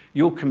it,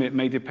 your commit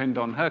may depend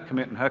on her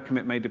commit, and her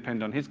commit may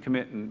depend on his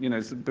commit,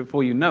 and so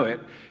before you know it,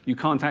 you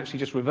can't actually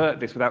just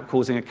revert this without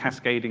causing a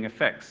cascading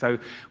effect. So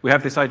we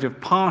have this idea of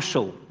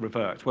partial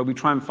revert, where we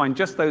try and find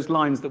just those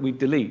lines that we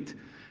delete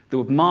that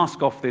would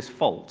mask off this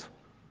fault,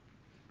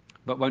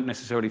 but won't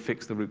necessarily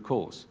fix the root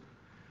cause.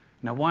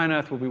 Now, why on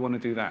earth would we want to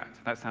do that?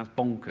 That sounds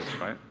bonkers,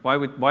 right?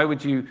 Why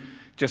would you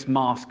just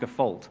mask a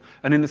fault.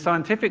 And in the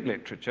scientific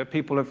literature,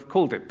 people have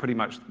called it pretty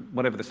much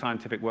whatever the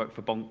scientific word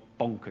for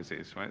bonkers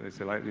is, right? They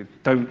say, like,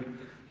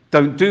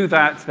 don't do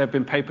that. There have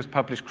been papers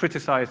published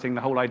criticizing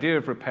the whole idea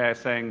of repair,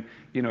 saying,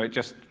 it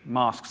just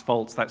masks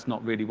faults. That's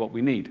not really what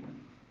we need.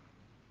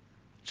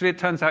 Actually, it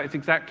turns out it's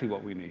exactly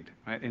what we need,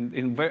 right?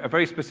 In a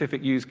very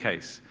specific use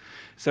case.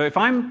 So if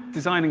I'm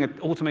designing an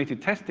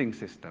automated testing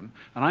system,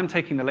 and I'm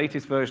taking the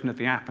latest version of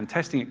the app and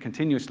testing it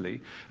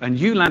continuously, and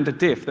you land a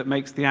diff that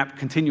makes the app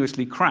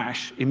continuously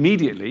crash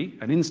immediately,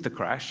 an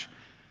insta-crash,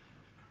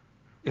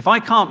 if I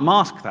can't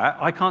mask that,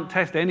 I can't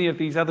test any of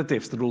these other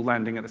diffs that are all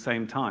landing at the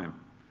same time.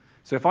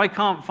 So if I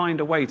can't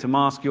find a way to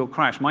mask your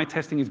crash, my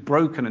testing is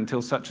broken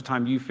until such a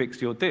time you fix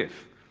your diff.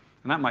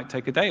 And that might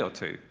take a day or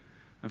two.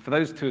 And for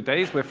those 2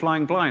 days, we're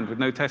flying blind with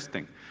no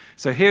testing.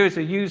 So here is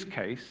a use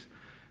case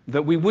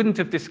that we wouldn't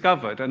have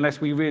discovered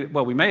unless we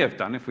we may have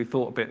done if we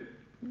thought a bit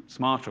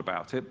smarter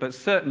about it, but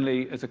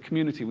certainly as a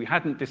community we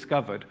hadn't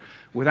discovered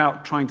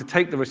without trying to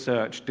take the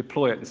research,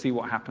 deploy it, and see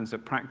what happens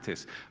at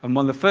practice. And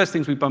one of the first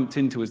things we bumped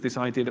into was this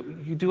idea that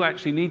you do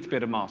actually need to be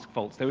able to mask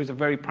faults. There is a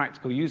very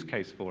practical use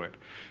case for it.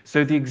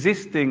 So the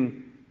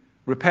existing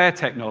repair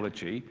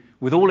technology,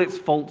 with all its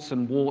faults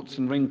and warts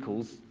and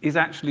wrinkles, is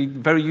actually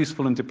very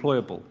useful and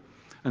deployable.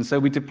 And so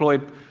we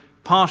deployed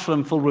partial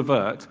and full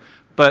revert,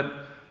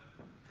 but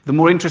the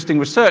more interesting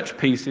research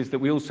piece is that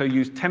we also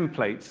use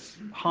templates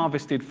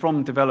harvested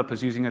from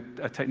developers using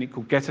a technique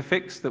called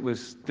GetAfix that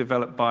was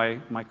developed by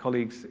my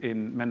colleagues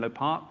in Menlo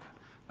Park,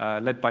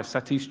 led by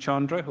Satish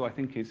Chandra, who I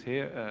think is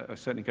here, or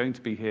certainly going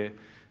to be here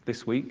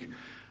this week.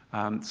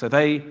 So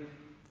they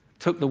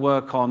took the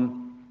work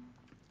on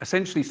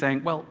essentially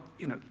saying, well,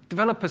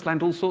 developers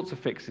land all sorts of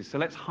fixes, so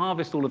let's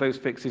harvest all of those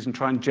fixes and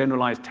try and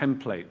generalize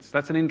templates.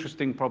 That's an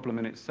interesting problem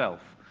in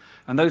itself.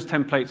 And those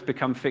templates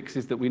become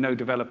fixes that we know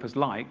developers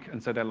like,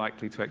 and so they're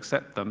likely to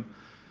accept them.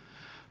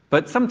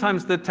 But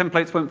sometimes the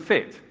templates won't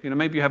fit.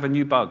 Maybe you have a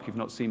new bug you've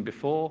not seen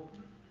before,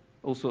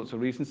 all sorts of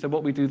reasons. So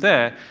what we do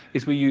there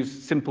is we use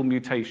simple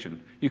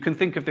mutation. You can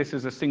think of this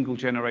as a single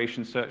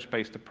generation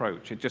search-based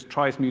approach. It just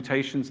tries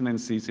mutations and then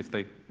sees if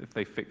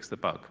they fix the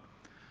bug.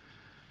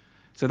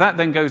 So that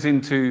then goes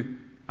into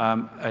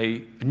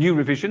a new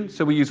revision.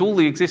 So we use all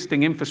the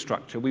existing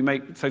infrastructure.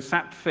 So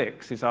SAP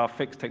Fix is our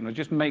fix technology. It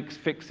just makes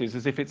fixes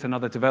as if it's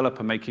another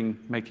developer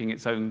making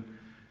its own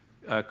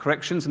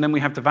corrections. And then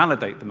we have to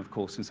validate them, of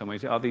course, in some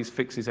ways. Are these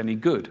fixes any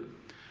good?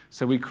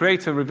 So we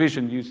create a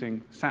revision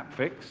using SAP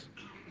Fix.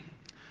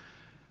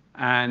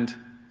 And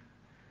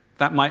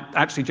that might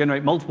actually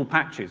generate multiple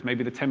patches.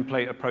 Maybe the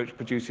template approach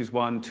produces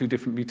 1, 2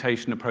 different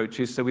mutation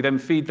approaches. So we then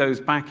feed those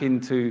back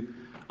into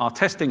our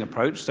testing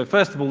approach. So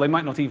first of all, they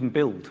might not even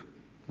build.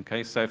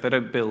 Okay, so if they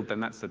don't build, then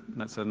that's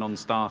a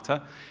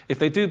non-starter. If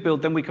they do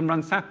build, then we can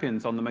run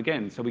Sapiens on them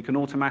again, so we can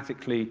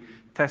automatically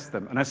test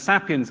them. And as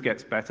Sapiens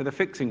gets better, the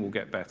fixing will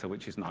get better,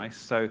 which is nice.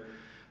 So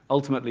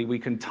ultimately, we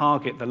can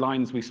target the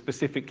lines we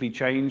specifically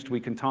changed. We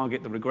can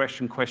target the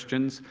regression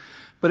questions.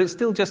 But it's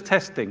still just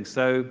testing.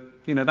 So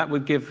that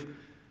would give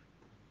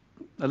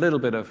a little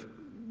bit of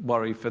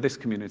worry for this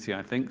community,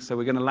 I think. So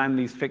we're going to land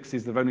these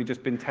fixes that have only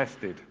just been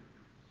tested.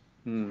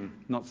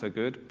 Not so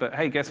good. But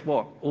hey, guess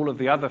what? All of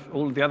the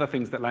other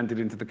things that landed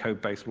into the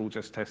code base were all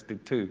just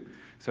tested too.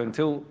 So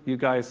until you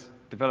guys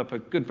develop a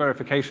good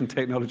verification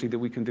technology that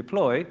we can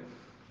deploy,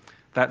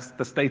 that's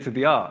the state of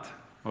the art,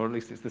 or at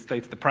least it's the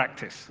state of the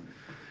practice.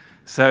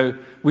 So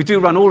we do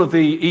run all of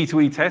the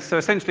E2E tests. So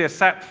essentially a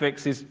SAP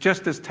fix is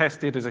just as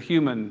tested as a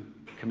human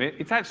commit.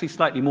 It's actually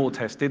slightly more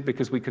tested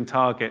because we can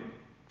target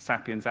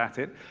Sapiens at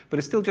it, but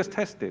it's still just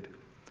tested.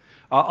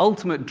 Our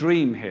ultimate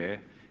dream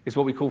here is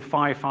what we call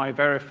Phi-Phi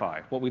verify.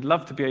 What we'd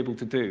love to be able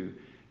to do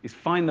is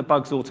find the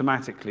bugs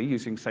automatically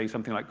using, say,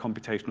 something like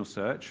computational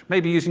search.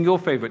 Maybe using your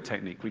favorite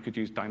technique. We could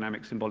use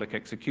dynamic symbolic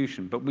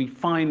execution, but we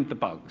find the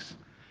bugs.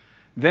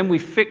 Then we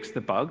fix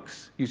the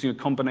bugs using a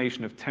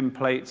combination of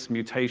templates,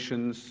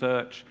 mutations,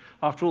 search.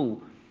 After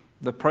all,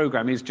 the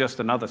program is just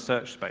another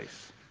search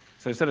space.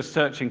 So instead of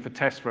searching for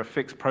tests for a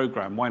fixed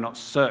program, why not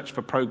search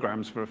for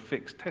programs for a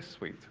fixed test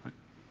suite? Right?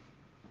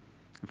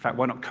 In fact,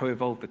 why not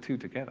co-evolve the two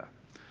together?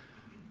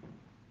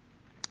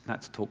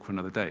 That's a talk for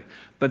another day.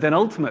 But then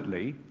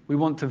ultimately, we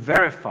want to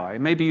verify,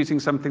 maybe using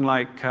something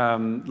like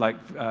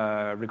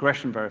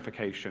regression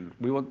verification.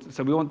 We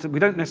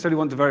don't necessarily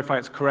want to verify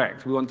it's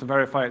correct. We want to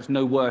verify it's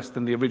no worse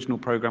than the original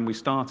program we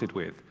started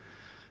with.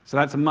 So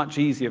that's a much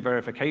easier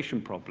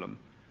verification problem.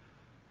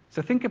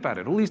 So think about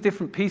it. All these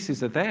different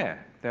pieces are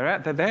there. They're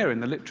there in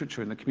the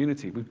literature, in the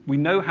community. We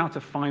know how to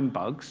find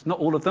bugs. Not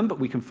all of them, but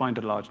we can find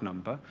a large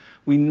number.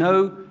 We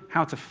know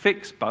how to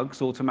fix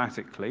bugs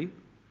automatically.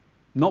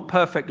 Not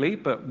perfectly,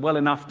 but well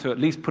enough to at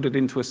least put it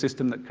into a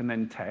system that can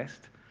then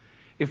test.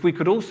 If we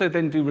could also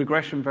then do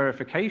regression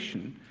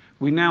verification,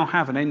 we now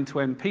have an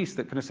end-to-end piece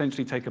that can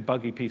essentially take a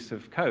buggy piece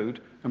of code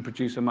and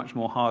produce a much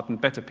more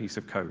hardened, better piece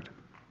of code.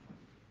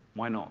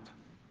 Why not?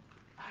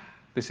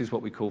 This is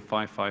what we call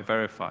Phi-Phi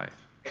verify.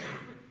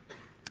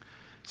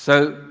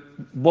 So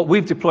what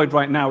we've deployed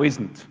right now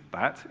isn't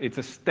that. It's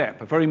a step,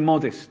 a very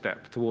modest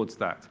step towards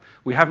that.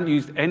 We haven't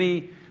used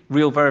any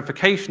real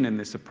verification in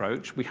this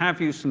approach. We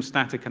have used some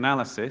static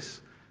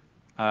analysis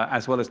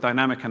as well as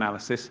dynamic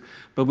analysis,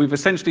 but we've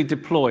essentially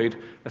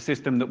deployed a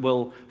system that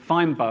will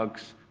find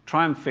bugs,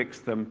 try and fix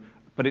them,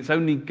 but its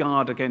only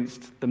guard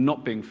against them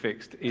not being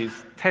fixed is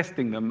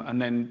testing them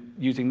and then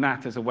using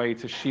that as a way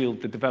to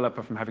shield the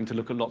developer from having to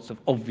look at lots of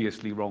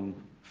obviously wrong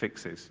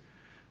fixes.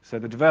 So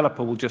the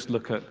developer will just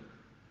look at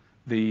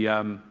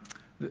the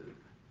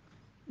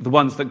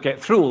ones that get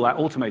through all that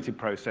automated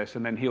process,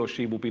 and then he or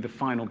she will be the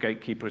final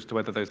gatekeeper as to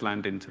whether those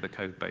land into the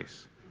code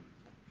base.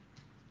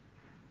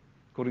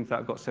 According to that,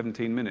 I've got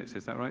 17 minutes.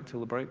 Is that right,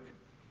 till the break?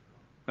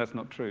 That's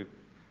not true.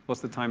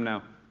 What's the time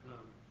now?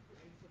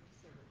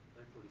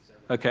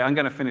 Okay, I'm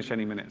going to finish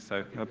any minute,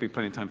 so there'll be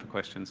plenty of time for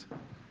questions.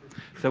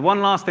 So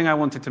one last thing I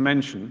wanted to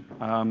mention.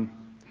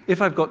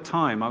 If I've got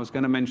time, I was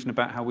going to mention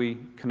about how we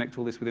connect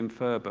all this with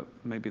Infer, but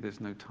maybe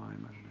there's no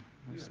time. I don't know.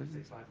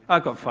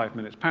 I've got 5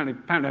 minutes. Apparently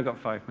I've got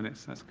 5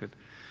 minutes. That's good.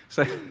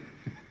 So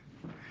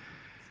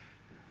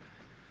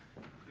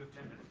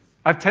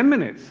I have 10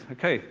 minutes.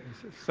 Okay.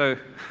 So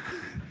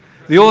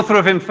the author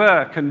of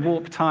Infer can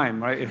warp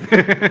time, right?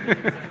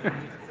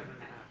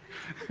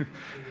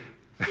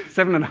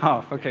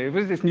 7.5. Okay.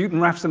 What is this,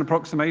 Newton-Raphson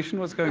approximation?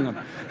 What's going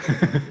on?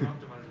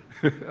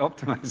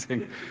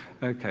 Optimizing.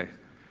 Okay.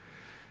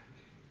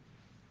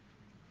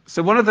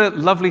 So one of the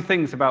lovely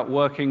things about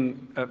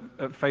working at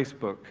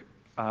Facebook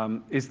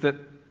is that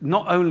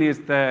not only is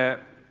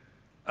there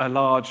a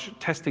large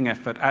testing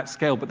effort at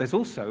scale, but there's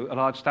also a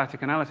large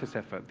static analysis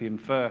effort. The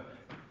Infer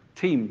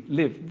team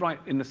live right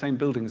in the same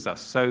building as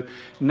us. So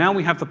now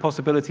we have the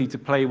possibility to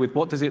play with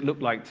what does it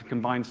look like to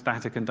combine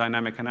static and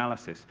dynamic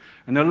analysis.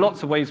 And there are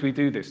lots of ways we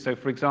do this. So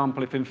for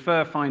example, if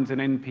Infer finds an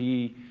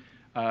NPE,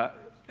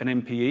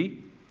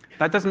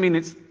 that doesn't mean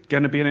it's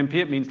going to be an NPE.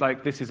 It means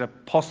like this is a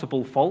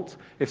possible fault.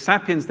 If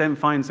Sapiens then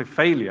finds a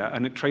failure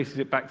and it traces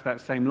it back to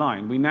that same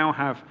line, we now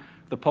have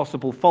the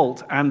possible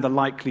fault and the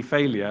likely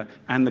failure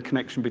and the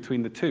connection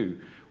between the two.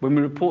 When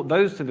we report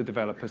those to the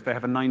developers, they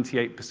have a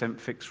 98%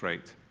 fix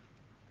rate.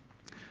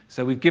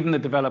 So we've given the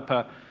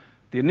developer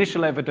the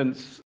initial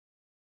evidence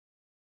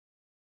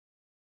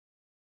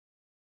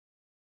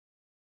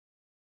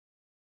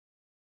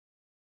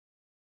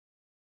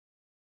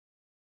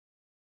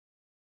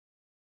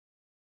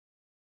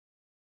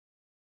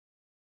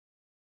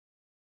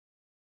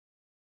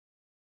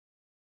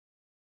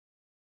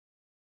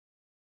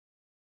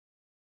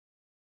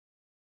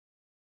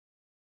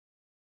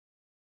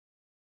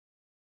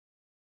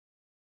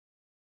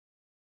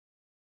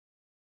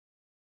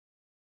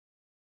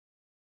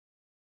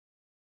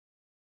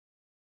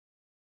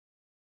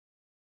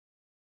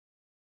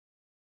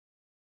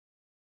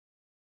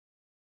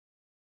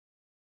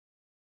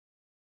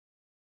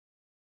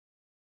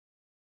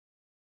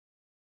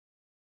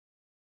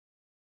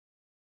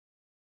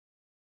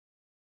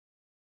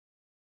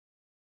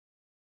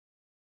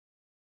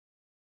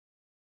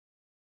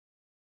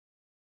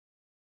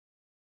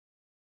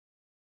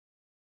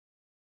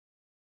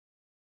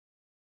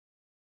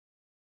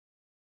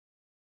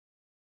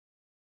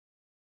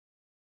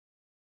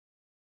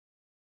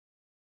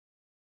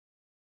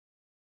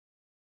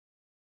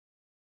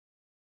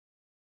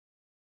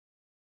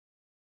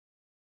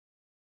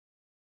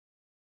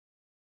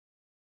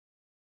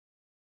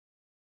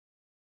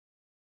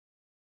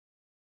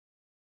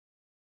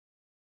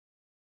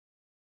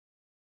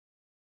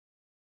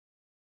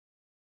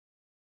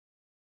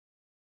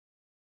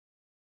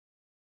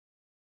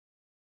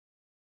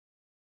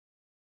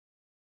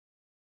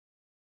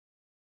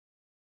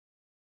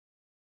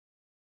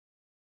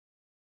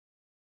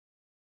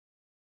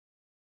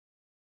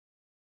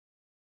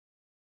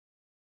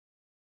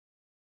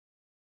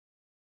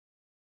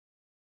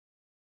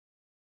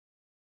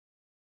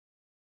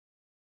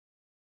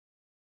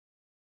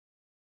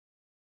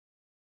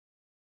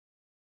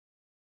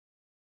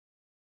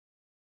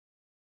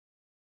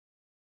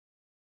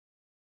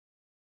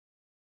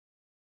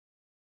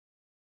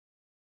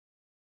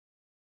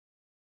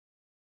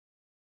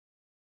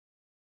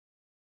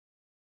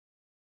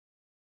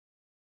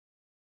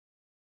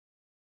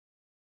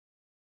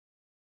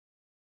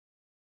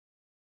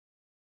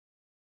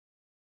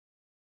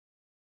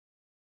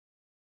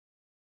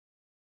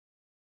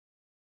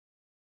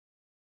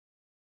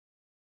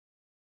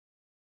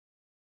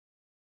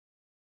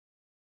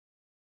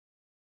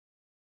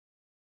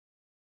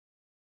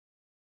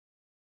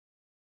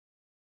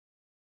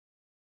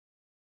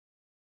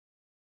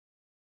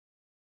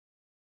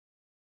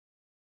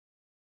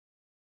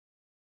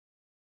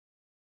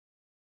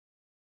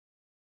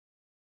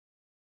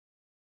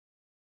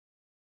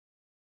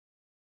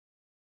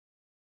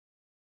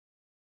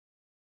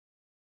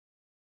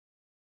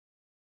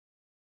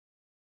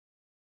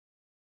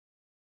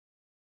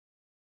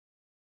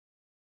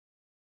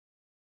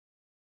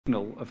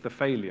of the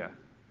failure.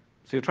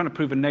 So you're trying to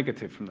prove a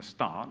negative from the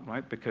start,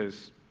 right?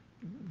 Because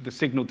the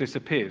signal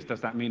disappears. Does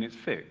that mean it's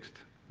fixed?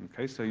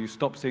 Okay, so you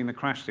stop seeing the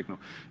crash signal.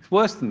 It's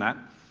worse than that.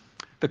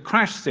 The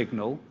crash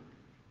signal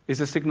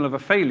is a signal of a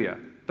failure.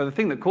 But the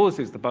thing that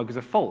causes the bug is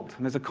a fault.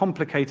 And there's a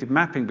complicated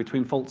mapping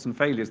between faults and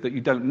failures that you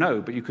don't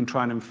know, but you can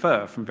try and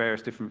infer from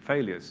various different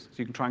failures. So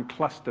you can try and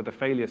cluster the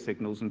failure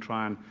signals and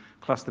try and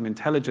cluster them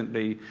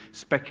intelligently,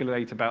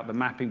 speculate about the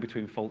mapping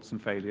between faults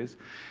and failures.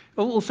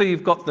 Also,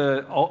 you've got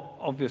the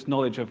obvious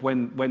knowledge of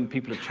when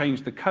people have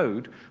changed the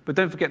code, but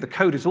don't forget the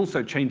code is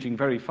also changing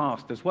very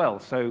fast as well.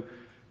 So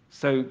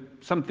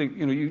something,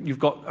 you've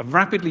got a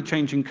rapidly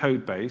changing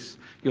code base.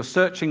 You're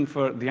searching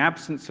for the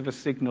absence of a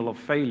signal of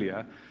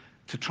failure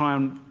to try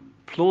and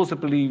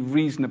plausibly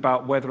reason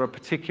about whether a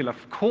particular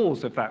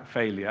cause of that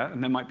failure,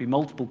 and there might be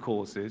multiple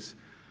causes,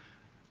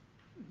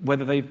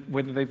 whether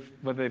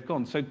they've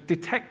gone. So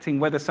detecting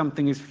whether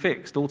something is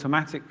fixed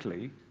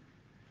automatically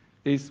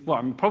is,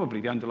 well,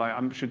 probably the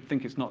underlying. I should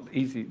think it's not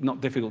easy,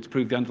 not difficult to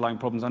prove the underlying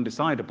problem's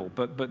undecidable,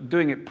 but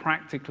doing it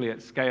practically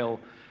at scale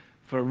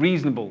for a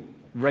reasonably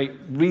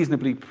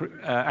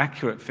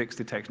accurate fix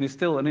detection is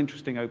still an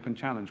interesting open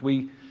challenge.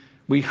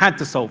 We had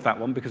to solve that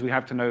one because we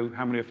have to know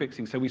how many are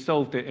fixing. So we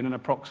solved it in an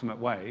approximate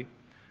way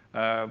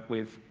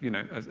with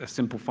a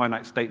simple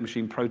finite state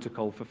machine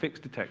protocol for fix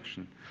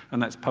detection, and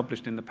that's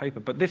published in the paper.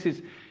 But this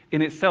is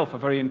in itself a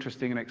very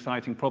interesting and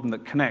exciting problem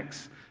that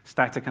connects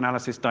static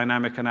analysis,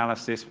 dynamic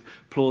analysis,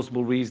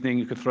 plausible reasoning.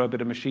 You could throw a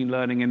bit of machine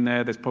learning in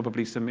there. There's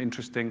probably some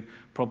interesting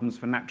problems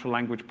for natural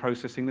language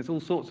processing. There's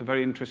all sorts of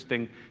very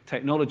interesting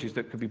technologies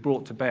that could be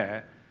brought to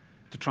bear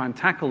to try and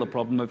tackle the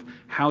problem of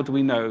how do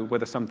we know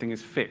whether something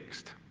is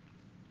fixed.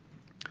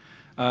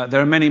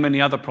 There are many,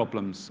 many other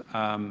problems.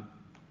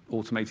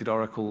 Automated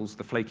oracles,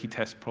 the flaky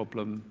test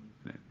problem,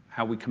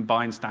 how we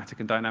combine static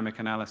and dynamic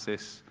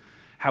analysis,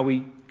 how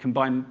we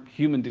combine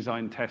human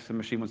design tests and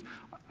machine ones.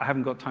 I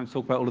haven't got time to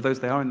talk about all of those.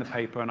 They are in the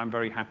paper, and I'm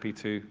very happy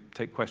to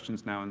take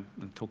questions now and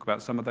talk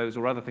about some of those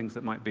or other things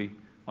that might be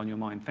on your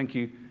mind. Thank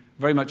you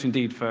very much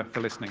indeed for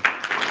listening.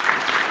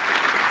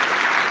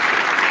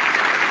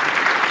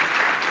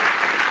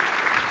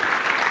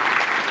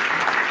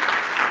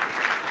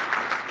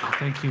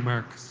 Thank you,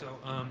 Mark.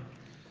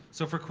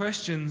 So for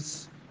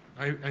questions,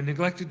 I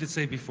neglected to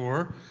say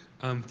before,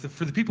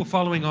 for the people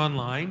following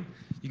online,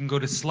 you can go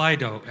to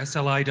Slido,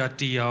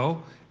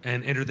 sli.do,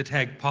 and enter the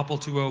tag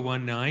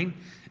Popple2019,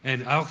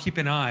 and I'll keep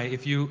an eye.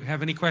 If you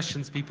have any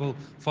questions, people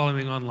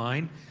following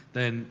online,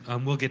 then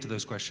we'll get to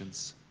those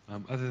questions.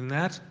 Other than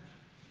that,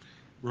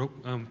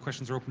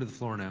 questions are open to the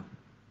floor now.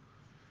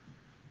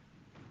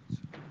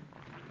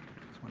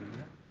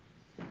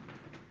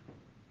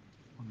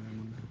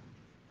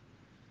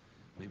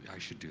 Maybe I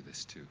should do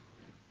this too.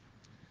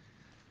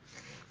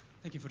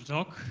 Thank you for the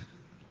talk.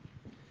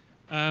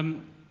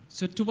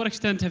 So to what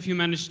extent have you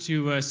managed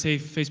to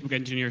save Facebook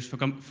engineers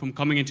from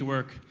coming into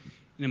work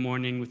in the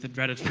morning with the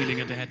dreaded feeling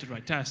that they had to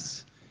write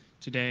tests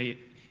today?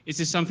 Is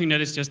this something that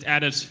is just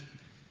added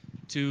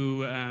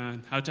to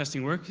how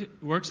testing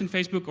works in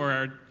Facebook, or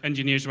are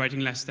engineers writing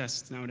less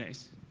tests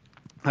nowadays?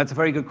 That's a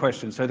very good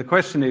question. So the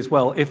question is,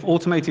 well, if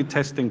automated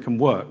testing can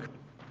work,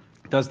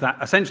 does that,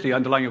 essentially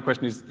underlying your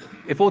question is,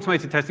 if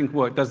automated testing can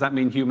work, does that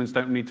mean humans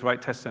don't need to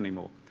write tests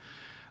anymore?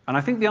 And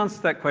I think the answer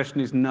to that question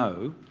is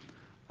no.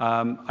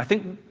 I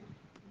think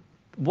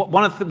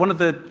one of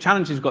the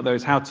challenges you've got there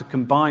is how to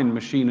combine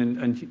machine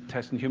and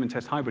test and human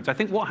test hybrids. I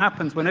think what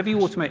happens whenever you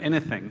automate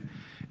anything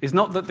is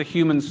not that the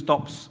human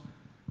stops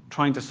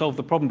trying to solve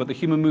the problem, but the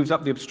human moves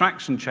up the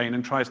abstraction chain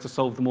and tries to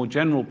solve the more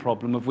general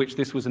problem, of which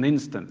this was an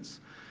instance.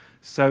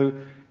 So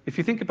if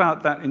you think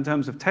about that in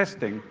terms of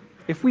testing,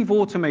 if we've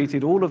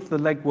automated all of the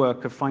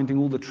legwork of finding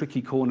all the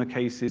tricky corner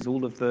cases,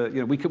 all of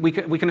the,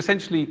 we can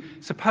essentially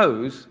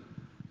suppose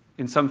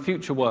in some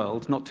future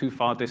world, not too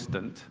far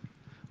distant,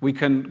 we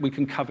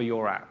can cover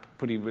your app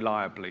pretty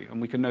reliably,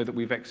 and we can know that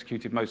we've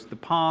executed most of the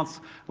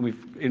paths, and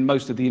we've in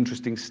most of the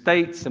interesting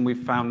states, and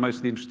we've found most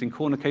of the interesting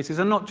corner cases,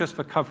 and not just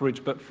for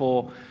coverage, but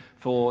for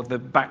the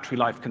battery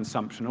life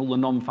consumption, all the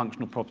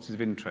non-functional properties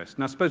of interest.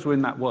 Now, suppose we're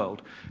in that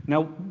world.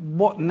 Now,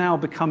 what now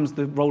becomes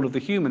the role of the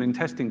human in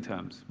testing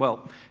terms?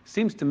 Well, it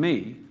seems to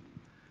me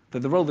that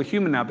the role of the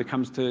human now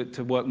becomes to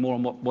work more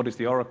on what is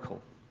the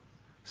oracle.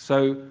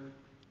 So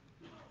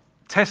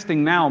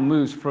testing now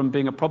moves from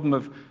being a problem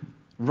of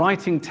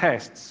writing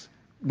tests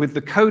with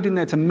the code in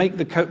there to make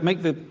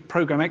the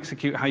program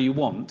execute how you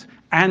want,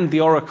 and the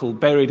oracle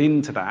buried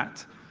into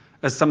that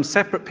as some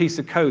separate piece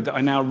of code that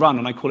I now run,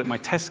 and I call it my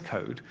test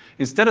code.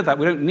 Instead of that,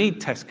 we don't need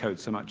test code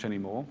so much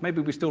anymore.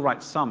 Maybe we still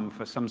write some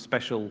for some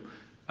special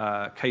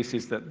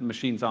cases that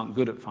machines aren't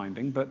good at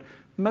finding, but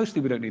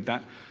mostly we don't need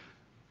that.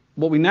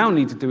 What we now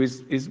need to do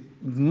is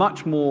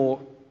much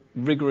more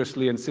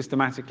rigorously and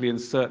systematically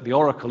insert the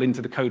oracle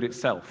into the code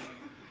itself.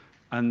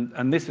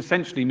 And this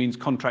essentially means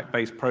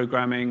contract-based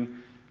programming,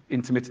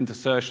 intermittent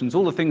assertions,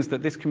 all the things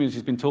that this community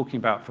has been talking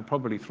about for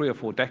probably 3 or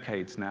 4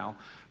 decades now,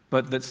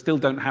 but that still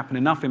don't happen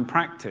enough in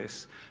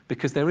practice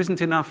because there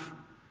isn't enough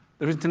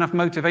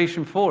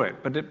motivation for it.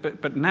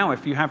 But now,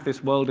 if you have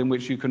this world in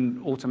which you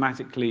can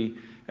automatically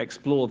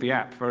explore the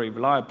app very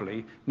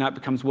reliably, now it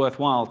becomes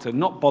worthwhile to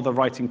not bother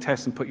writing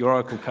tests and put your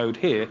oracle code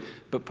here,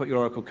 but put your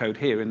oracle code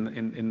here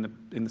in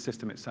the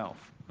system itself.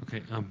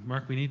 Okay,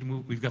 Mark, we need to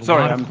move. We've got a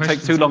Sorry, lot of questions.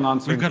 take too long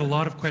answering. We've got a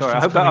lot of questions. Sorry, I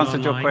hope that coming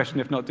answered your online. question.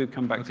 If not, do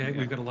come back to me. Okay, Yeah.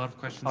 we've got a lot of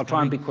questions. I'll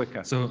try and be coming.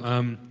 quicker. So,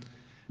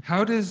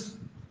 how does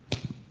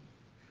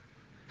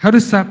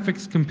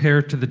SapFix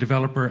compare to the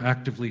developer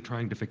actively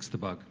trying to fix the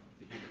bug?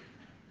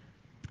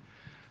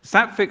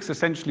 SapFix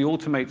essentially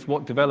automates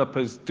what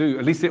developers do.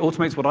 At least it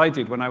automates what I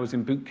did when I was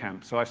in boot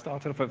camp. So I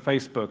started off at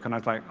Facebook, and I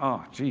was like,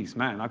 oh, geez,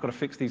 man, I've got to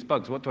fix these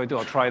bugs. What do I do?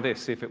 I'll try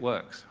this, see if it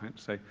works. Right?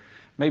 So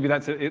maybe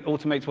it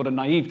automates what a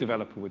naive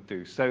developer would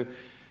do. So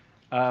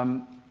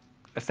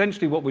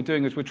essentially what we're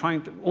doing is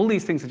all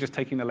these things are just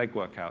taking the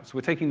legwork out. So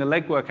we're taking the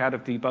legwork out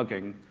of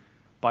debugging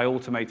by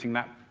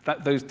automating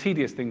those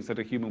tedious things that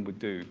a human would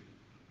do.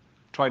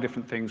 Try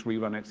different things,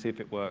 rerun it, see if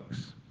it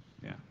works.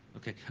 Yeah.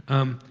 Okay.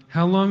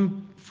 How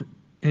long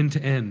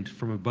end-to-end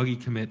from a buggy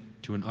commit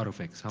to an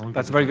autofix? How long?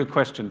 That's a very good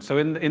question. So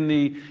in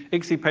the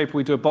ICSI paper,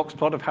 we do a box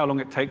plot of how long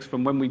it takes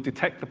from when we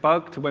detect the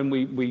bug to when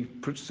we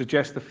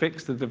suggest the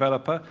fix to the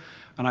developer.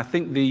 And I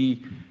think the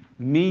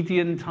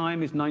median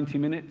time is 90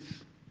 minutes,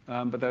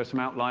 but there are some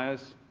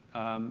outliers.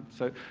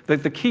 So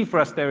the key for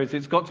us there is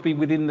it's got to be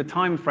within the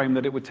time frame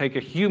that it would take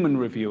a human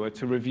reviewer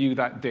to review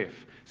that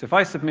diff. So if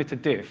I submit a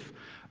diff,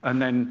 and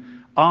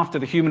then after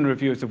the human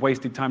reviewers have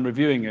wasted time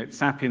reviewing it,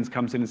 Sapiens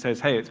comes in and says,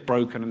 hey, it's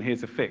broken and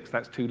here's a fix,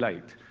 that's too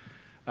late.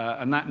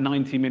 And that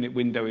 90-minute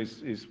window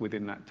is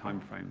within that time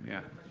frame,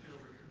 yeah.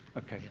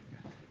 Okay.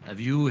 Have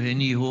you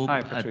any hope Hi,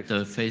 at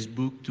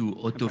Facebook to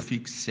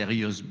auto-fix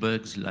serious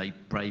bugs like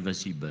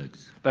privacy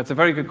bugs? That's a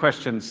very good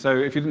question. So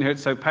if you didn't hear it,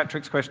 so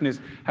Patrick's question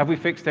is, have we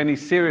fixed any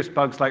serious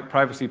bugs like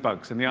privacy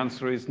bugs? And the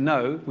answer is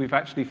no, we've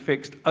actually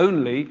fixed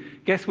only,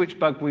 guess which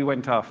bug we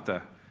went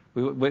after?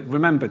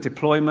 Remember,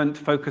 deployment,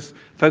 focus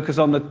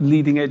on the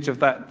leading edge of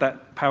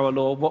that power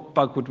law. What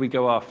bug would we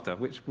go after?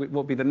 What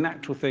would be the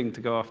natural thing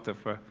to go after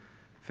for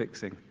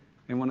fixing?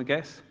 Anyone want to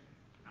guess?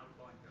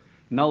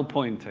 Null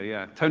pointer,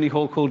 yeah. Tony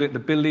Hall called it the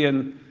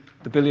 $1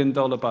 billion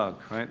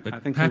bug, right? But I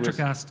think Patrick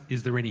asked,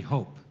 is there any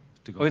hope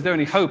to go? Oh, is there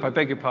any hope? I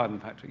beg your pardon,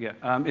 Patrick.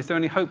 Yeah. Is there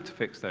any hope to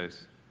fix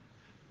those?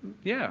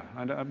 Yeah.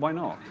 Why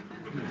not?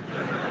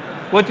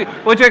 What do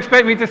you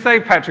expect me to say,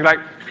 Patrick? Like,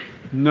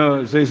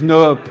 no, there's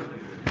no hope.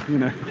 You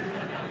know,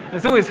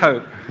 there's always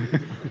hope.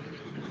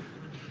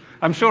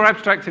 I'm sure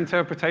abstract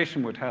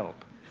interpretation would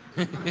help.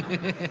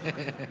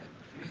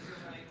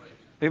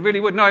 It really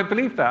would. No, I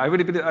believe that. I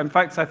really believe. In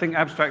fact, I think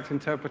abstract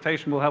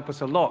interpretation will help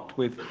us a lot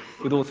with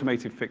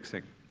automated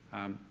fixing.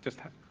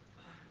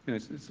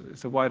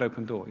 It's a wide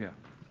open door. Yeah.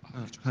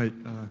 Hi.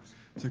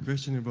 It's a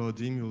question about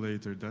the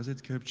emulator. Does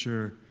it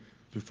capture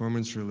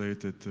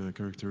performance-related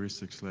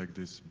characteristics like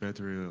this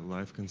battery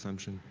life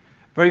consumption?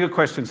 Very good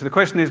question. So the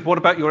question is, what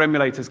about your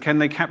emulators? Can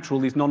they capture all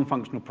these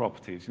non-functional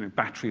properties,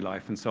 battery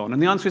life and so on? And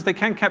the answer is they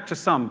can capture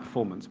some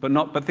performance, but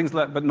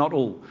not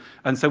all.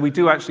 And so we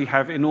do actually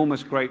have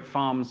enormous great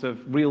farms of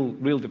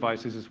real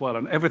devices as well.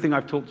 And everything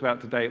I've talked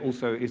about today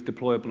also is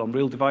deployable on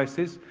real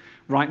devices.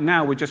 Right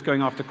now, we're just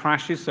going after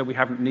crashes, so we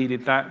haven't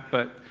needed that,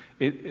 but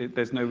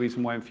there's no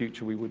reason why in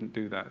future we wouldn't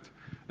do that.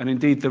 And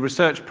indeed, the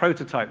research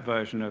prototype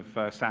version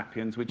of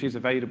Sapiens, which is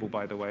available,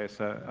 by the way, it's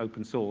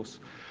open source,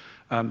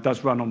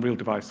 does run on real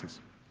devices.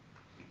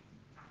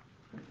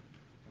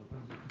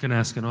 Can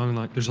ask an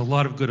online. There's a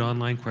lot of good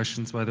online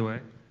questions, by the way.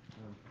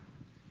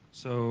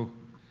 So,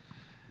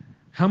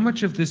 how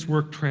much of this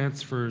work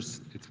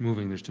transfers? It's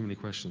moving. There's too many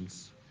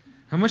questions.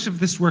 How much of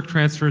this work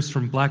transfers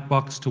from black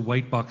box to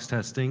white box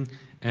testing?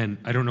 And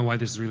I don't know why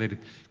this is related.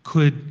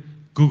 Could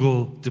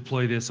Google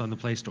deploy this on the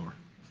Play Store?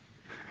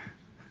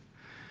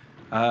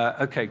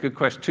 Okay, good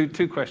question.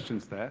 Two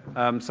questions there.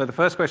 So the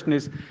first question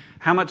is,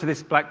 how much of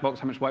this black box,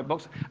 how much white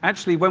box?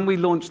 Actually, when we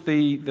launched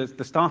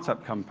the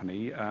startup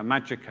company,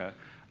 Magica,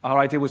 our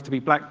idea was to be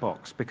black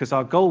box, because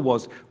our goal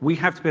was we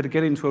have to be able to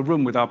get into a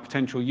room with our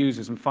potential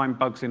users and find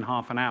bugs in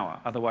half an hour.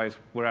 Otherwise,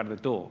 we're out of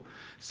the door.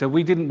 So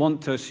we didn't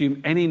want to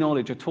assume any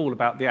knowledge at all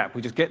about the app.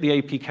 We just get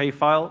the APK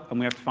file, and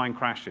we have to find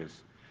crashes.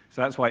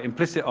 So that's why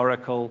implicit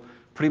Oracle,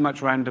 pretty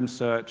much random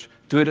search,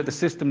 do it at the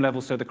system level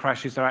so the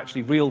crashes are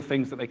actually real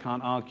things that they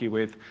can't argue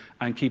with,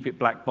 and keep it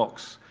black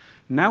box.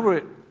 Now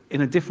we're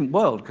in a different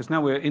world, because now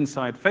we're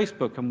inside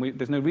Facebook, and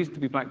there's no reason to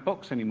be black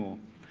box anymore.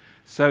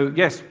 So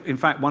yes, in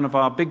fact, one of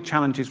our big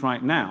challenges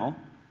right now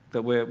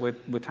that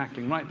we're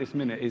tackling right this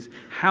minute is,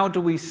 how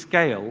do we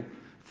scale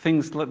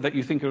things that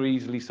you think are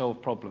easily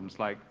solved problems,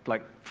 like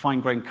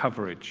fine-grained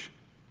coverage?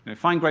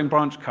 Fine-grained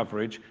branch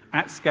coverage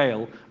at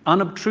scale,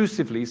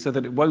 unobtrusively, so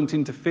that it won't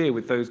interfere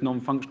with those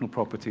non-functional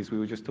properties we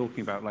were just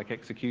talking about, like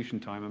execution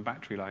time and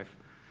battery life.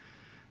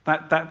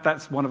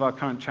 That's one of our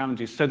current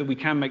challenges, so that we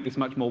can make this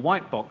much more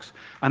white box.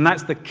 And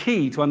that's the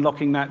key to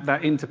unlocking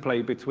that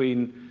interplay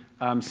between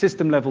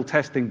system-level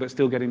testing, but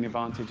still getting the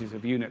advantages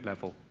of unit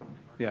level.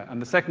 Yeah,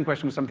 and the second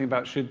question was something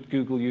about, should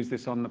Google use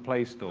this on the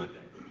Play Store?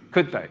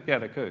 Could they? Yeah,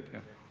 they could, yeah.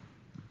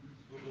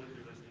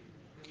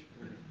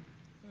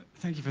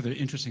 Thank you for the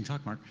interesting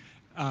talk, Mark.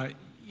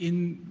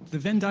 In the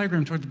Venn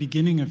diagram toward the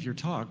beginning of your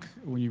talk,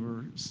 when you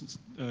were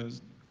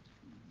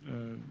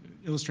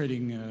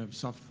illustrating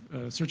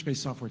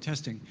search-based software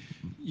testing,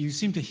 you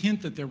seemed to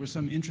hint that there was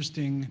some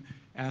interesting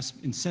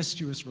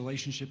incestuous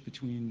relationship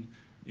between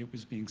it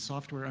was being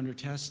software under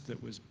test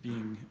that was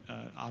being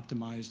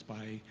optimized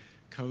by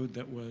code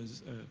that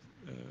was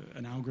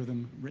an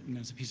algorithm written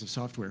as a piece of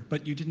software.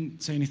 But you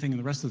didn't say anything in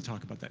the rest of the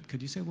talk about that.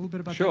 Could you say a little bit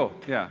about that? Sure,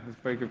 yeah, that's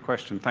a very good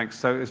question, thanks.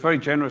 So it's very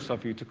generous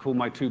of you to call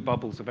my two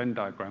bubbles a Venn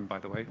diagram, by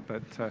the way,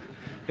 but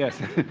yes.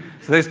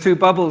 So there's two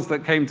bubbles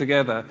that came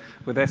together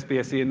with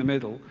SBSE in the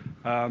middle,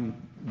 the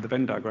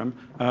Venn diagram.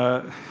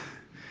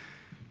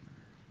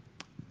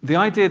 The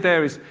idea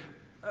there is,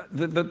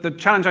 the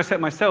challenge I set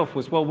myself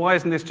was, well, why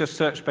isn't this just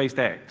search-based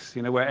X,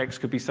 where X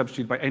could be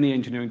substituted by any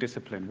engineering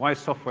discipline? Why is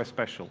software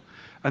special?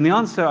 And the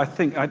answer, I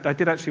think, I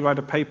did actually write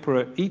a paper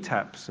at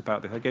ETAPS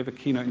about this. I gave a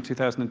keynote in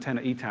 2010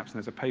 at ETAPS, and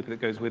there's a paper that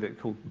goes with it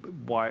called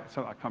Why,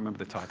 so I can't remember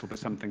the title, but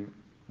something,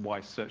 Why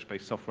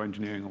Search-Based Software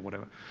Engineering or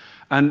whatever.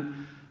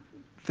 And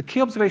the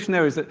key observation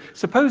there is that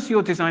suppose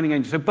you're designing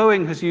engines. So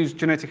Boeing has used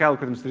genetic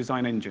algorithms to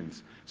design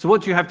engines. So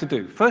what do you have to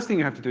do? First thing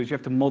you have to do is you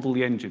have to model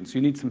the engine. So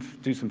you need to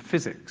do some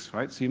physics,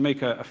 right? So you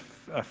make a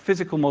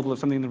physical model of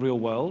something in the real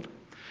world.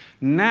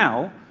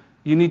 Now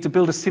you need to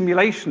build a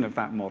simulation of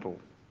that model.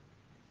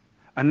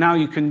 And now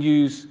you can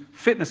use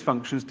fitness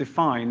functions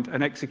defined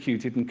and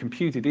executed and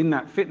computed in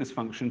that fitness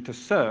function to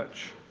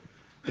search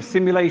the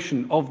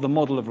simulation of the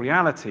model of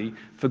reality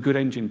for good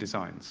engine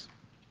designs.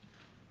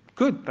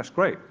 Good, that's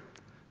great.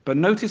 But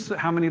notice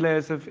how many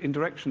layers of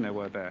indirection there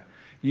were there.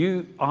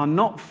 You are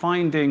not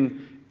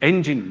finding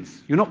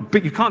engines.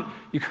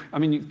 I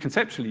mean,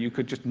 conceptually, you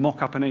could just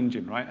mock up an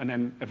engine, right, and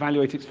then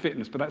evaluate its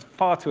fitness, but that's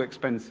far too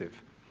expensive.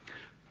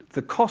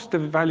 The cost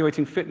of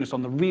evaluating fitness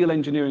on the real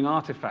engineering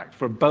artifact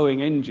for a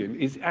Boeing engine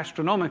is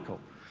astronomical.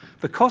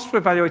 The cost for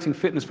evaluating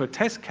fitness for a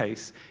test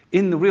case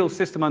in the real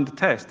system under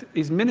test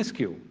is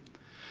minuscule.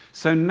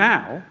 So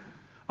now,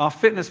 our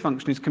fitness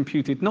function is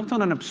computed not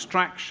on an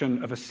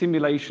abstraction of a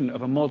simulation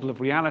of a model of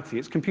reality,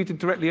 it's computed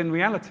directly in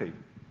reality.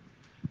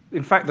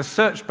 In fact, the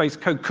search-based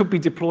code could be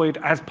deployed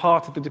as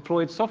part of the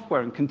deployed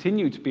software and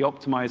continue to be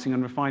optimizing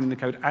and refining the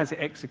code as it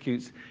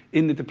executes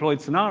in the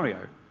deployed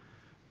scenario.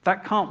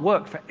 That can't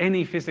work for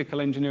any physical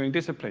engineering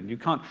discipline. You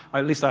can't,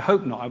 at least I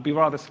hope not. I'd be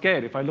rather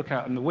scared if I look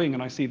out in the wing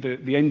and I see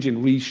the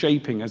engine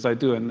reshaping as I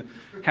do, and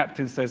the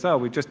captain says, oh,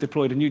 we've just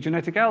deployed a new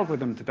genetic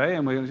algorithm today,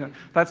 and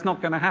that's not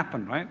going to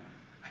happen, right?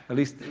 At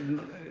least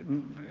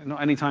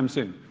not anytime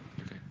soon.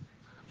 Okay.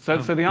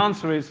 So the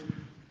answer is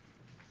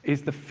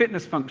the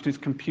fitness function is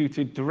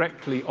computed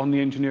directly on the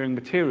engineering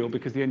material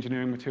because the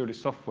engineering material is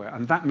software,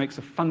 and that makes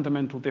a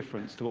fundamental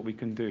difference to what we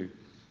can do.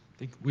 I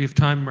think we have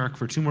time, Mark,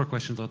 for two more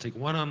questions. I'll take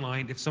one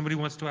online. If somebody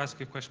wants to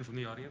ask a question from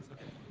the audience,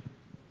 okay.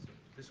 So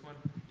this one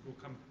will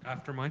come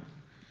after mine.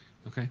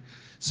 Okay.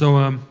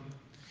 So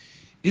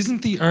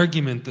isn't the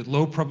argument that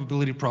low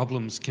probability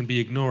problems can be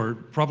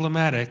ignored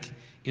problematic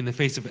in the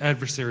face of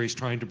adversaries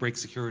trying to break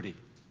security?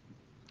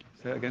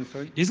 Say that again,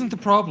 sorry? Isn't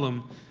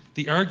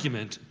the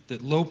argument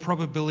that low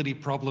probability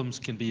problems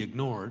can be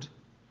ignored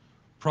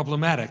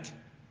problematic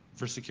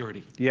for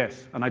security?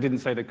 Yes, and I didn't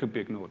say they could be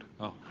ignored.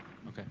 Oh,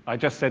 okay. I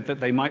just said that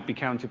they might be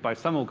counted by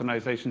some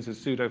organizations as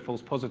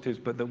pseudo-false positives,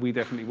 but that we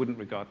definitely wouldn't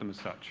regard them as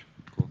such.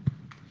 Cool.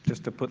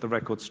 Just to put the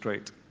record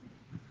straight.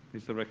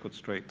 Is the record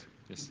straight?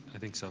 Yes, I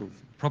think so. Cool.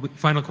 Probably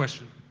final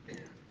question.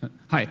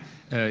 Hi.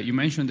 You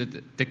mentioned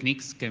that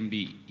techniques can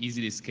be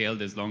easily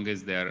scaled as long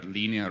as they're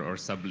linear or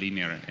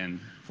sublinear. And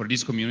for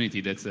this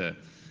community, that's a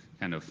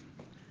kind of,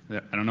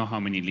 I don't know how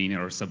many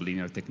linear or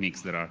sublinear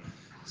techniques there are.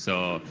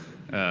 So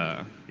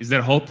is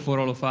there hope for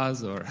all of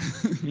us? Or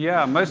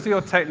Yeah, most of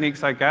your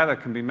techniques, I gather,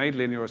 can be made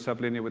linear or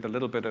sublinear with a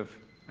little bit of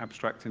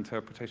abstract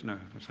interpretation. No,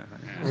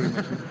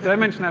 did I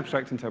mention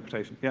abstract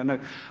interpretation? Yeah, no.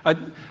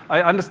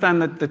 I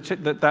understand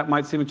that that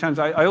might seem a challenge.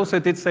 I also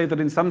did say that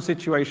in some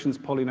situations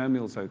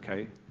polynomial's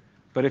okay.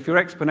 But if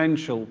you're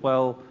exponential,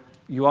 well,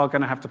 you are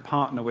going to have to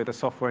partner with a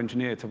software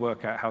engineer to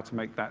work out how to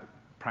make that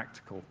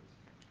practical.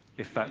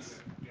 If that's...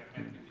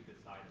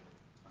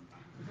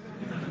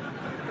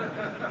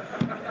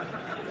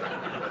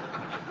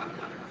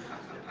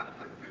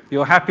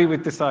 You're happy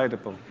with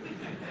decidable.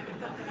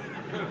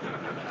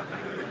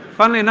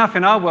 Funnily enough,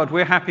 in our world,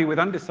 we're happy with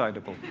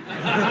undecidable.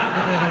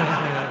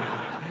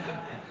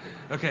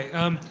 Okay,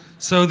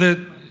 so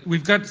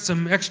we've got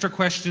some extra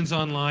questions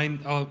online.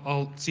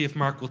 I'll see if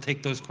Mark will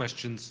take those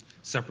questions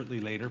separately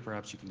later.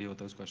 Perhaps you can deal with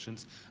those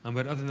questions.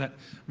 But other than that,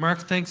 Mark,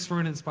 thanks for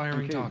an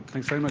inspiring talk.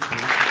 Thanks very much.